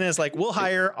 So China is like, we'll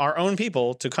hire our own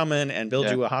people to come in and build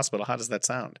you a hospital. How does that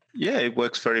sound? Yeah, it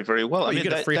works very, very well. I mean, you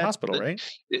get a free hospital, right?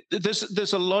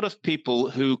 There's a lot of people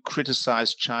who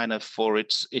criticize China for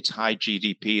its high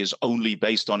GDP is only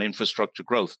based on infrastructure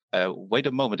growth. Wait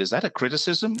a moment, is that a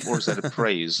criticism or is that a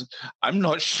praise? I'm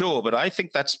not sure, but I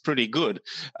think that's pretty good.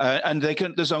 And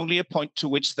there's only a point to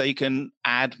which they can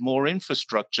add more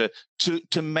infrastructure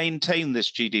to maintain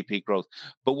this GDP growth.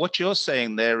 But what you're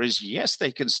saying there is, yes,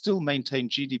 they can still maintain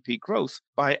GDP growth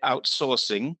by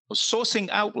sourcing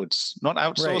outwards, not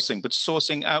outsourcing, but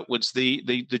sourcing outwards the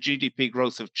GDP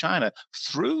growth of China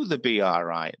through the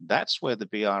BRI. That's where the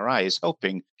BRI is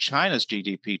helping China's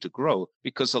GDP to grow,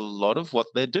 because a lot of what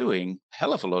they're doing,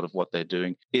 hell of a lot of what they're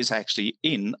doing, is actually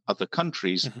in other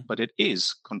countries, but it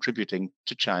is contributing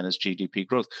to China's GDP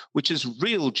growth, which is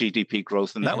real GDP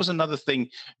growth. And that was another thing.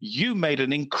 You made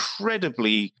an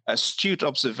incredibly astute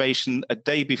observation a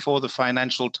day before the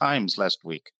Financial Times last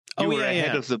week. You were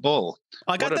ahead of the ball.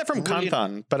 I got that from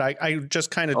Kanthan, but I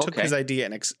just kind of took his idea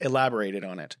and elaborated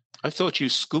on it. I thought you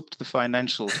scooped the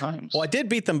Financial Times. Well, I did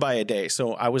beat them by a day,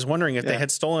 so I was wondering if they had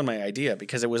stolen my idea,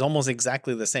 because it was almost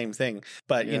exactly the same thing.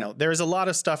 But you know, there's a lot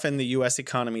of stuff in the U.S.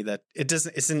 economy that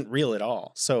isn't real at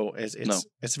all. So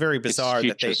it's very bizarre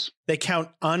that they count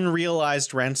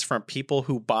unrealized rents from people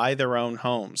who buy their own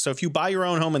homes. So if you buy your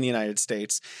own home in the United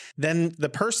States, then the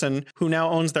person who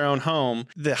now owns their own home,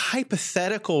 the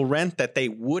hypothetical rent that they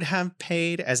would have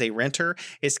paid as a renter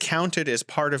is counted as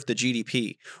part of the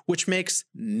GDP, which makes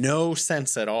no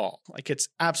sense at all. Like, it's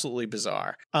absolutely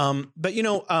bizarre. But you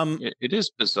know, it is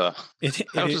bizarre.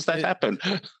 How does that happen?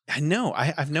 I know.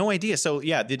 I have no idea. So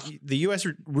yeah, the U.S.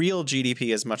 real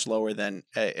GDP is much lower than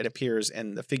it appears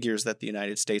in the figures that the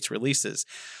United States releases.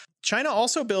 China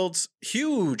also builds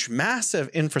huge, massive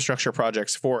infrastructure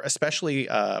projects for especially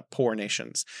poor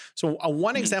nations. So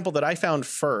one example that I found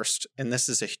first, and this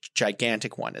is a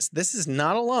gigantic one, is this is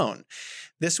not alone.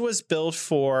 This was built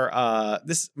for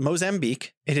this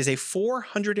Mozambique. It is a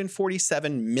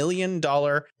 $447 million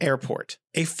airport,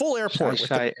 a full airport with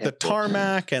the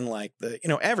tarmac and like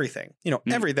everything,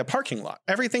 the parking lot,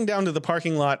 everything down to the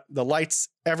parking lot, the lights,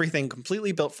 everything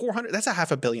completely built. That's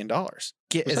 $500 million as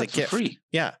a gift. Free?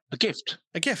 Yeah. A gift.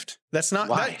 That's not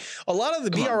why. A lot of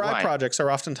the BRI projects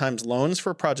are oftentimes loans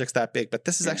for projects that big, but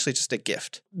this is actually just a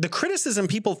gift. The criticism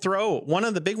people throw, one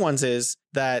of the big ones is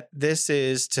that this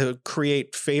is to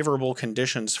create favorable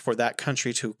conditions for that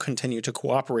country to continue to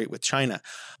cooperate with China.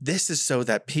 This is so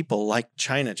that people like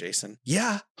China, Jason.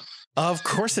 Yeah, of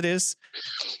course it is.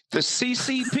 The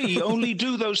CCP only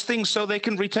do those things so they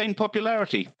can retain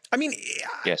popularity. I mean,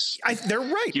 yes, they're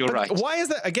right. You're right. Why is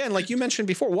that? Again, like you mentioned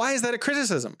before, why is that a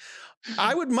criticism?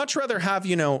 I would much rather have,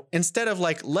 instead of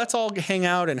like, let's all hang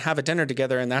out and have a dinner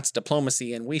together and that's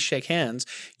diplomacy and we shake hands,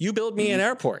 you build me an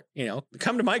airport,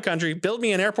 come to my country, build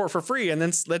me an airport for free and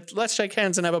then let's shake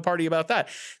hands and have a party about that.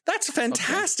 That's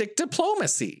fantastic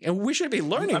diplomacy and we should be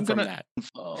learning from that.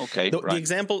 Okay. The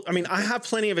example, I mean, I have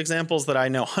plenty of examples that I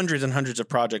know, hundreds and hundreds of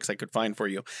projects I could find for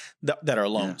you that are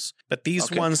loans. Yeah. But these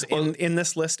ones in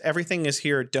this list, everything is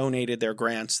here donated, they're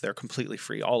grants, they're completely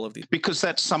free, all of these. Because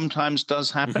that sometimes does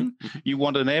happen. You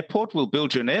want an airport, we'll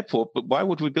build you an airport, but why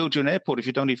would we build you an airport if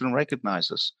you don't even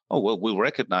recognize us? Oh, well, we'll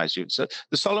recognize you. So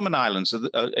the Solomon Islands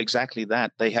are exactly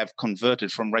that. They have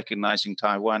converted from recognizing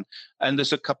Taiwan. And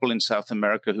there's a couple in South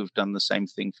America who've done the same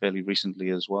thing fairly recently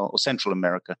as well, or Central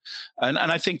America. And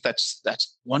I think that's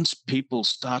once people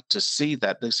start to see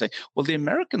that, they say, well, the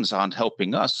Americans aren't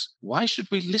helping us. Why should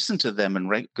we listen to them?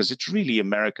 Because it's really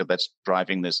America that's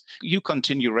driving this. You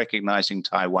continue recognizing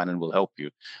Taiwan and we'll help you.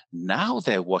 Now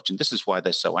they're watching. This is why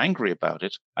they're so angry about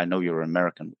it. I know you're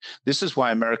American. This is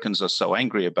why Americans are so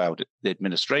angry about it, the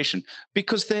administration,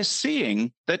 because they're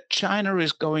seeing that China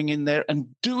is going in there and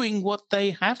doing what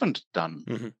they haven't done.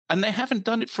 Mm-hmm. And they haven't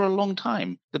done it for a long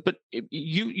time. But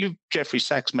Jeffrey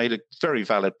Sachs made a very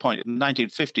valid point. In the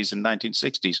 1950s and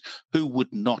 1960s, who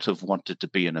would not have wanted to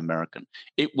be an American?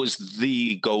 It was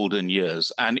the golden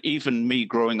years. And even me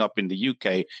growing up in the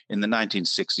UK in the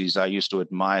 1960s, I used to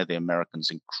admire the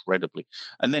Americans incredibly.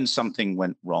 And then something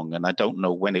went wrong. And I don't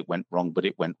know when it went wrong, but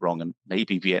it went wrong. And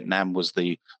maybe Vietnam was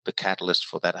the catalyst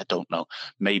for that. I don't know.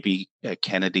 Maybe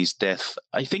Kennedy's death.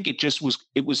 I think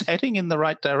it was heading in the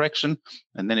right direction,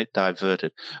 and then it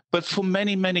diverted. But for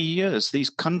many, many years, these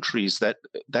countries that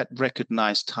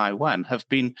recognize Taiwan have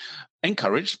been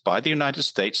encouraged by the United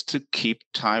States to keep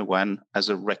Taiwan as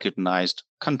a recognized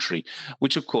country,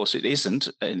 which of course it isn't.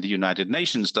 And the United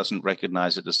Nations doesn't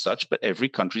recognize it as such, but every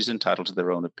country is entitled to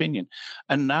their own opinion.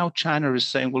 And now China is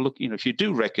saying, well, look, if you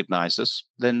do recognize us,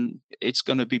 then it's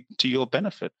going to be to your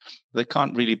benefit. They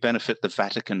can't really benefit the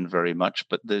Vatican very much,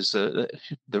 but there's the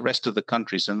rest of the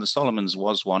countries, and the Solomons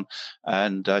was one,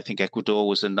 and I think Ecuador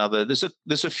was another.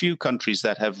 There's a few countries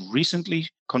that have recently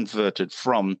converted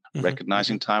from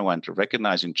recognizing Taiwan to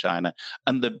recognizing China,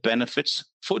 and the benefits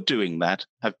for doing that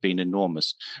have been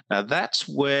enormous. Now, that's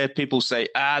where people say,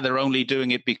 they're only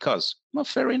doing it because. Well,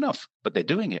 fair enough, but they're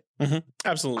doing it. Mm-hmm.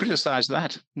 Absolutely. Criticize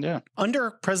that. Yeah.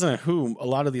 Under President Hu, a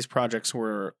lot of these projects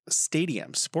were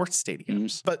stadiums, sports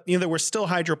stadiums. But there were still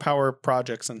hydropower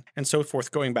projects and so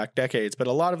forth going back decades. But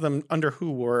a lot of them under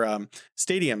Hu were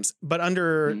stadiums. But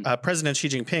under President Xi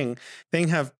Jinping, they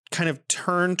have kind of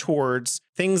turned towards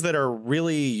things that are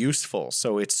really useful.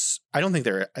 So I don't think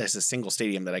there is a single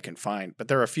stadium that I can find, but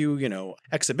there are a few,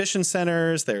 exhibition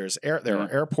centers, there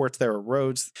are airports, there are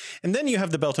roads, and then you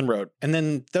have the Belt and Road. And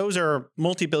then those are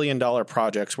multi-billion-dollar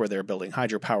projects where they're building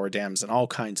hydropower dams and all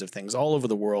kinds of things all over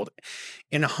the world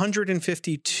in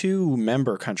 152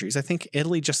 member countries. I think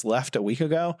Italy just left a week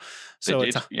ago. So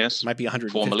it might be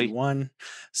 151. Formally.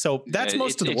 So that's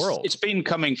most of the world. It's been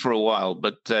coming for a while,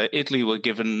 but Italy were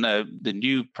given, the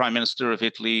new prime minister of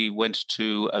Italy went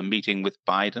to a meeting with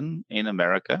Biden in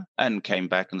America and came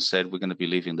back and said, we're going to be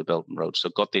leaving the Belt and Road. So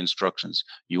got the instructions.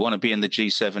 You want to be in the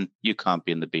G7, you can't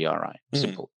be in the BRI.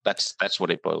 Simple. That's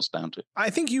what it boils down to. I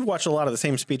think you watch a lot of the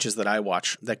same speeches that I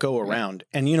watch that go around.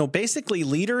 And, basically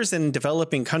leaders in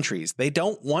developing countries, they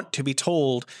don't want to be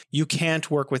told you can't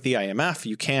work with the IMF,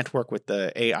 you can't work with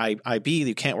the AIIB,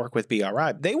 you can't work with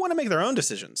BRI. They want to make their own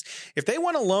decisions. If they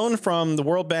want a loan from the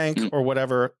World Bank or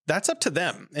whatever, that's up to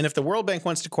them. And if the World Bank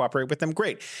wants to cooperate with them,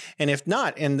 great. And if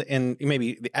not, and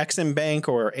maybe the Exim Bank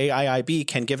or AIIB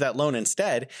can give that loan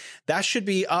instead, that should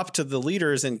be up to the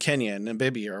leaders in Kenya and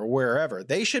Namibia or wherever.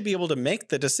 They should be able to make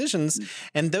the decisions,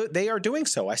 and they are doing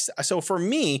so. So for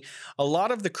me, a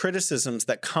lot of the criticisms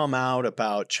that come out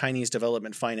about Chinese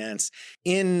development finance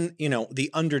in the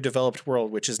underdeveloped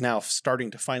world, which is now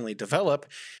starting to finally develop,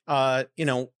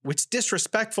 it's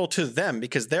disrespectful to them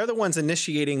because they're the ones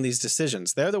initiating these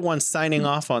decisions. They're the ones signing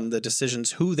off on the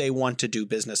decisions, who they want to do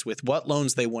business with, what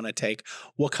loans they want to take,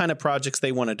 what kind of projects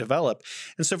they want to develop.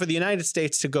 And so for the United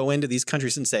States to go into these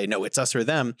countries and say, no, it's us or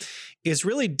them, is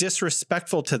really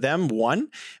disrespectful to them, one,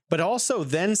 but also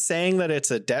then saying that it's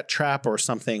a debt trap or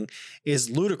something is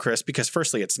ludicrous because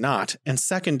firstly, it's not. And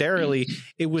secondarily,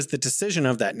 it was the decision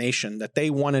of that nation that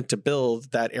they wanted to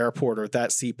build that airport or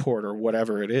that seaport or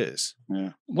whatever it is.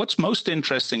 Yeah. What's most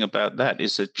interesting about that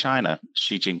is that China,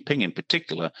 Xi Jinping in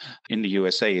particular, in the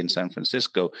USA, in San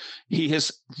Francisco, he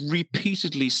has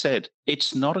repeatedly said,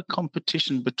 it's not a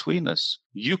competition between us.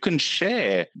 You can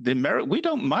share the we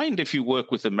don't mind if you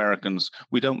work with Americans.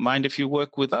 We don't mind if you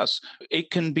work with us.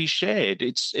 It can be shared.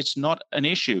 It's not an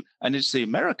issue. And it's the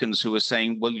Americans who are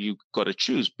saying, well, you've got to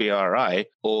choose BRI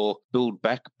or Build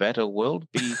Back Better World,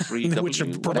 B3W. Which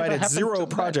have provided zero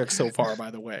projects so far, by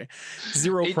the way.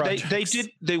 Zero projects. They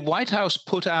did. The White House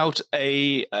put out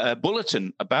a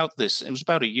bulletin about this. It was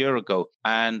about a year ago.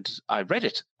 And I read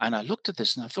it. And I looked at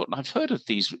this and I thought, I've heard of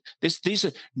these. These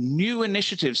are new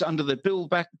initiatives under the Build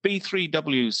Back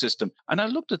B3W system. And I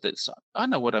looked at this. I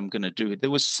know what I'm going to do.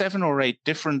 There were 7 or 8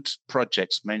 different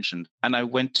projects mentioned. And I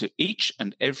went to each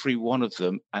and every one of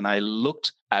them and I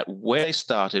looked at where they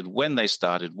started, when they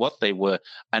started, what they were.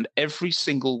 And every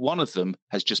single one of them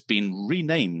has just been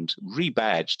renamed,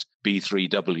 rebadged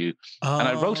B3W. Oh. And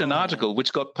I wrote an article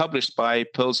which got published by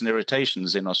Pearls and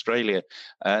Irritations in Australia.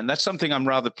 And that's something I'm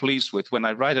rather pleased with. When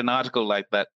I write an article like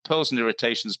that, Pearls and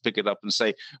Irritations pick it up and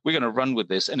say, we're going to run with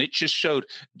this. And it just showed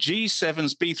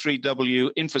G7's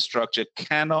B3W infrastructure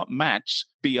cannot match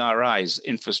BRI's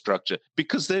infrastructure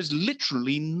because there's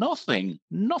literally nothing,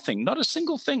 not a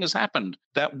single thing has happened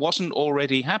that wasn't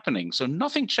already happening. So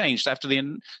nothing changed after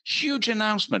the huge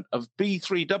announcement of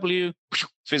B3W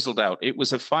fizzled out. It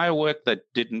was a firework that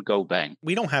didn't go bang.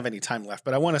 We don't have any time left,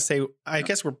 but I want to say, I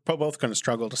guess we're both going to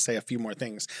struggle to say a few more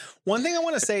things. One thing I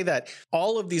want to say that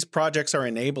all of these projects are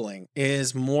enabling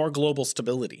is more global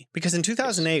stability. Because in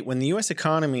 2008, when the U.S.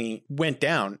 economy went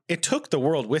down, it took the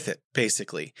world with it,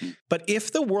 basically. But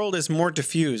if the world is more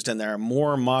diffused and there are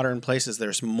more modern places,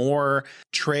 there's more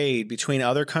trade between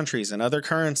other countries and other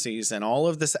currencies and all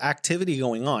of this activity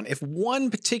going on. If one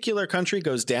particular country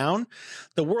goes down,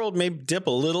 the world may dip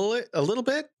a little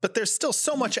bit, but there's still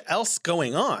so much else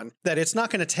going on that it's not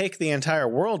going to take the entire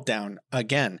world down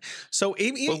again. So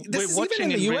this is even in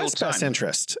the U.S. best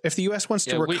interest if the U.S. wants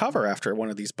to recover after one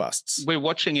of these busts. We're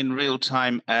watching in real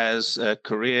time as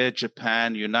Korea,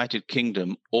 Japan, United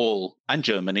Kingdom, and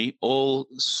Germany all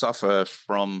suffer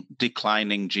from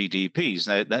declining GDPs.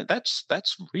 Now,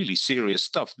 that's really serious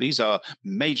stuff. These are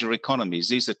major economies.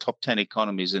 These are top 10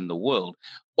 economies in the world,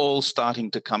 all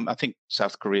starting to come. I think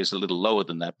South Korea is a little lower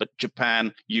than that, but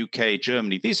Japan, UK,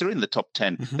 Germany, these are in the top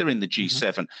 10. Mm-hmm. They're in the G7.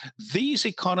 Mm-hmm. These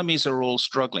economies are all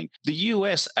struggling. The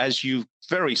US, as you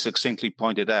very succinctly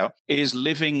pointed out, is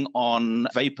living on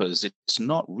vapors. It's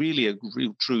not really a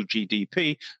real true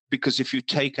GDP because if you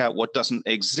take out what doesn't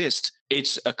exist,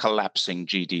 it's a collapsing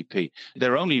GDP.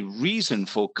 Their only reason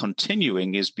for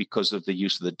continuing is because of the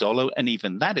use of the dollar, and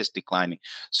even that is declining.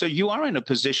 So you are in a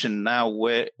position now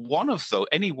where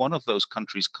any one of those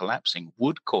countries collapsing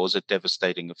would cause a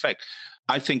devastating effect.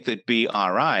 I think that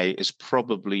BRI is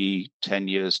probably 10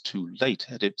 years too late.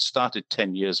 Had it started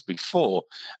 10 years before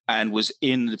and was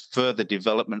in further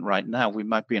development right now, we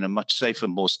might be in a much safer,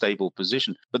 more stable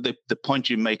position. But the point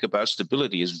you make about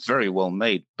stability is very well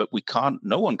made, but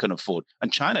no one can afford.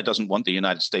 And China doesn't want the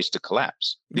United States to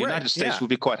collapse. The United States would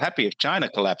be quite happy if China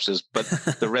collapses, but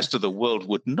the rest of the world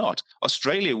would not.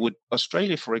 Australia,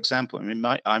 for example, I mean,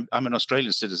 I'm an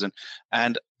Australian citizen,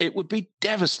 and it would be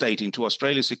devastating to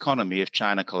Australia's economy if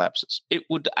China collapses. It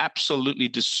would absolutely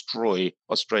destroy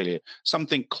Australia.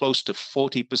 Something close to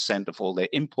 40% of all their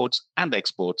imports and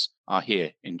exports are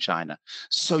here in China.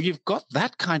 So you've got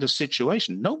that kind of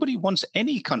situation. Nobody wants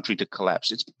any country to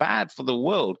collapse. It's bad for the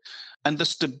world. And the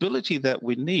stability that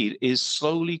we need is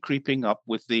slowly creeping up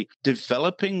with the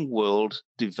developing world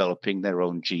developing their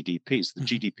own GDPs. The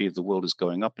GDP of the world is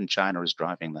going up and China is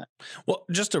driving that. Well,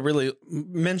 just to really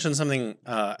mention something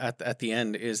at the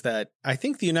end is that I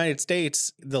think the United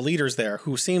States, the leaders there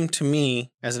who seem to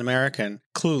me as an American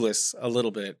clueless a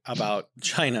little bit about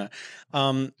China,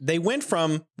 they went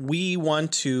from we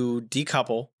want to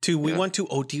decouple to we want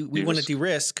to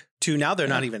de-risk to now they're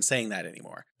not even saying that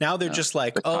anymore. Now they're just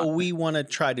like, oh, we want to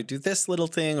try to do this little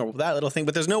thing or that little thing,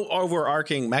 but there's no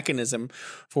overarching mechanism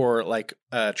for like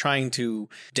trying to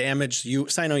damage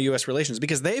Sino-US relations,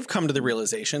 because they've come to the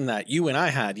realization that you and I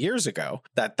had years ago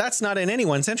that that's not in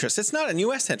anyone's interest. It's not in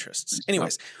U.S. interests.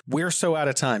 Anyways, we're so out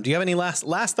of time. Do you have any last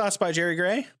thoughts by Jerry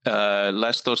Gray?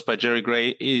 Last thoughts by Jerry Gray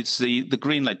is the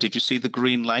green light. Did you see the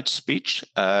green light speech?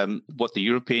 What the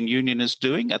European Union is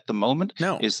doing at the moment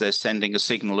is they're sending a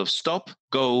signal of stop,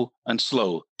 go, and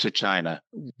slow to China.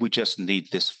 We just need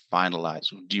this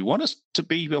finalized. Do you want us to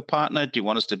be your partner? Do you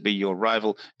want us to be your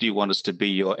rival? Do you want us to be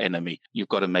your enemy? You've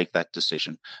got to make that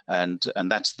decision. And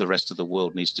that's the rest of the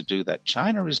world needs to do that.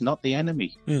 China is not the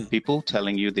enemy. People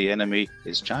telling you the enemy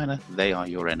is China, they are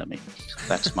your enemy.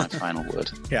 That's my final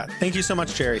word. Yeah. Thank you so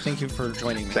much, Jerry. Thank you for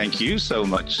joining me. Thank you so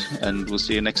much. And we'll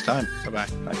see you next time. Bye-bye.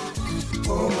 Bye.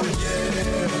 Oh, yeah.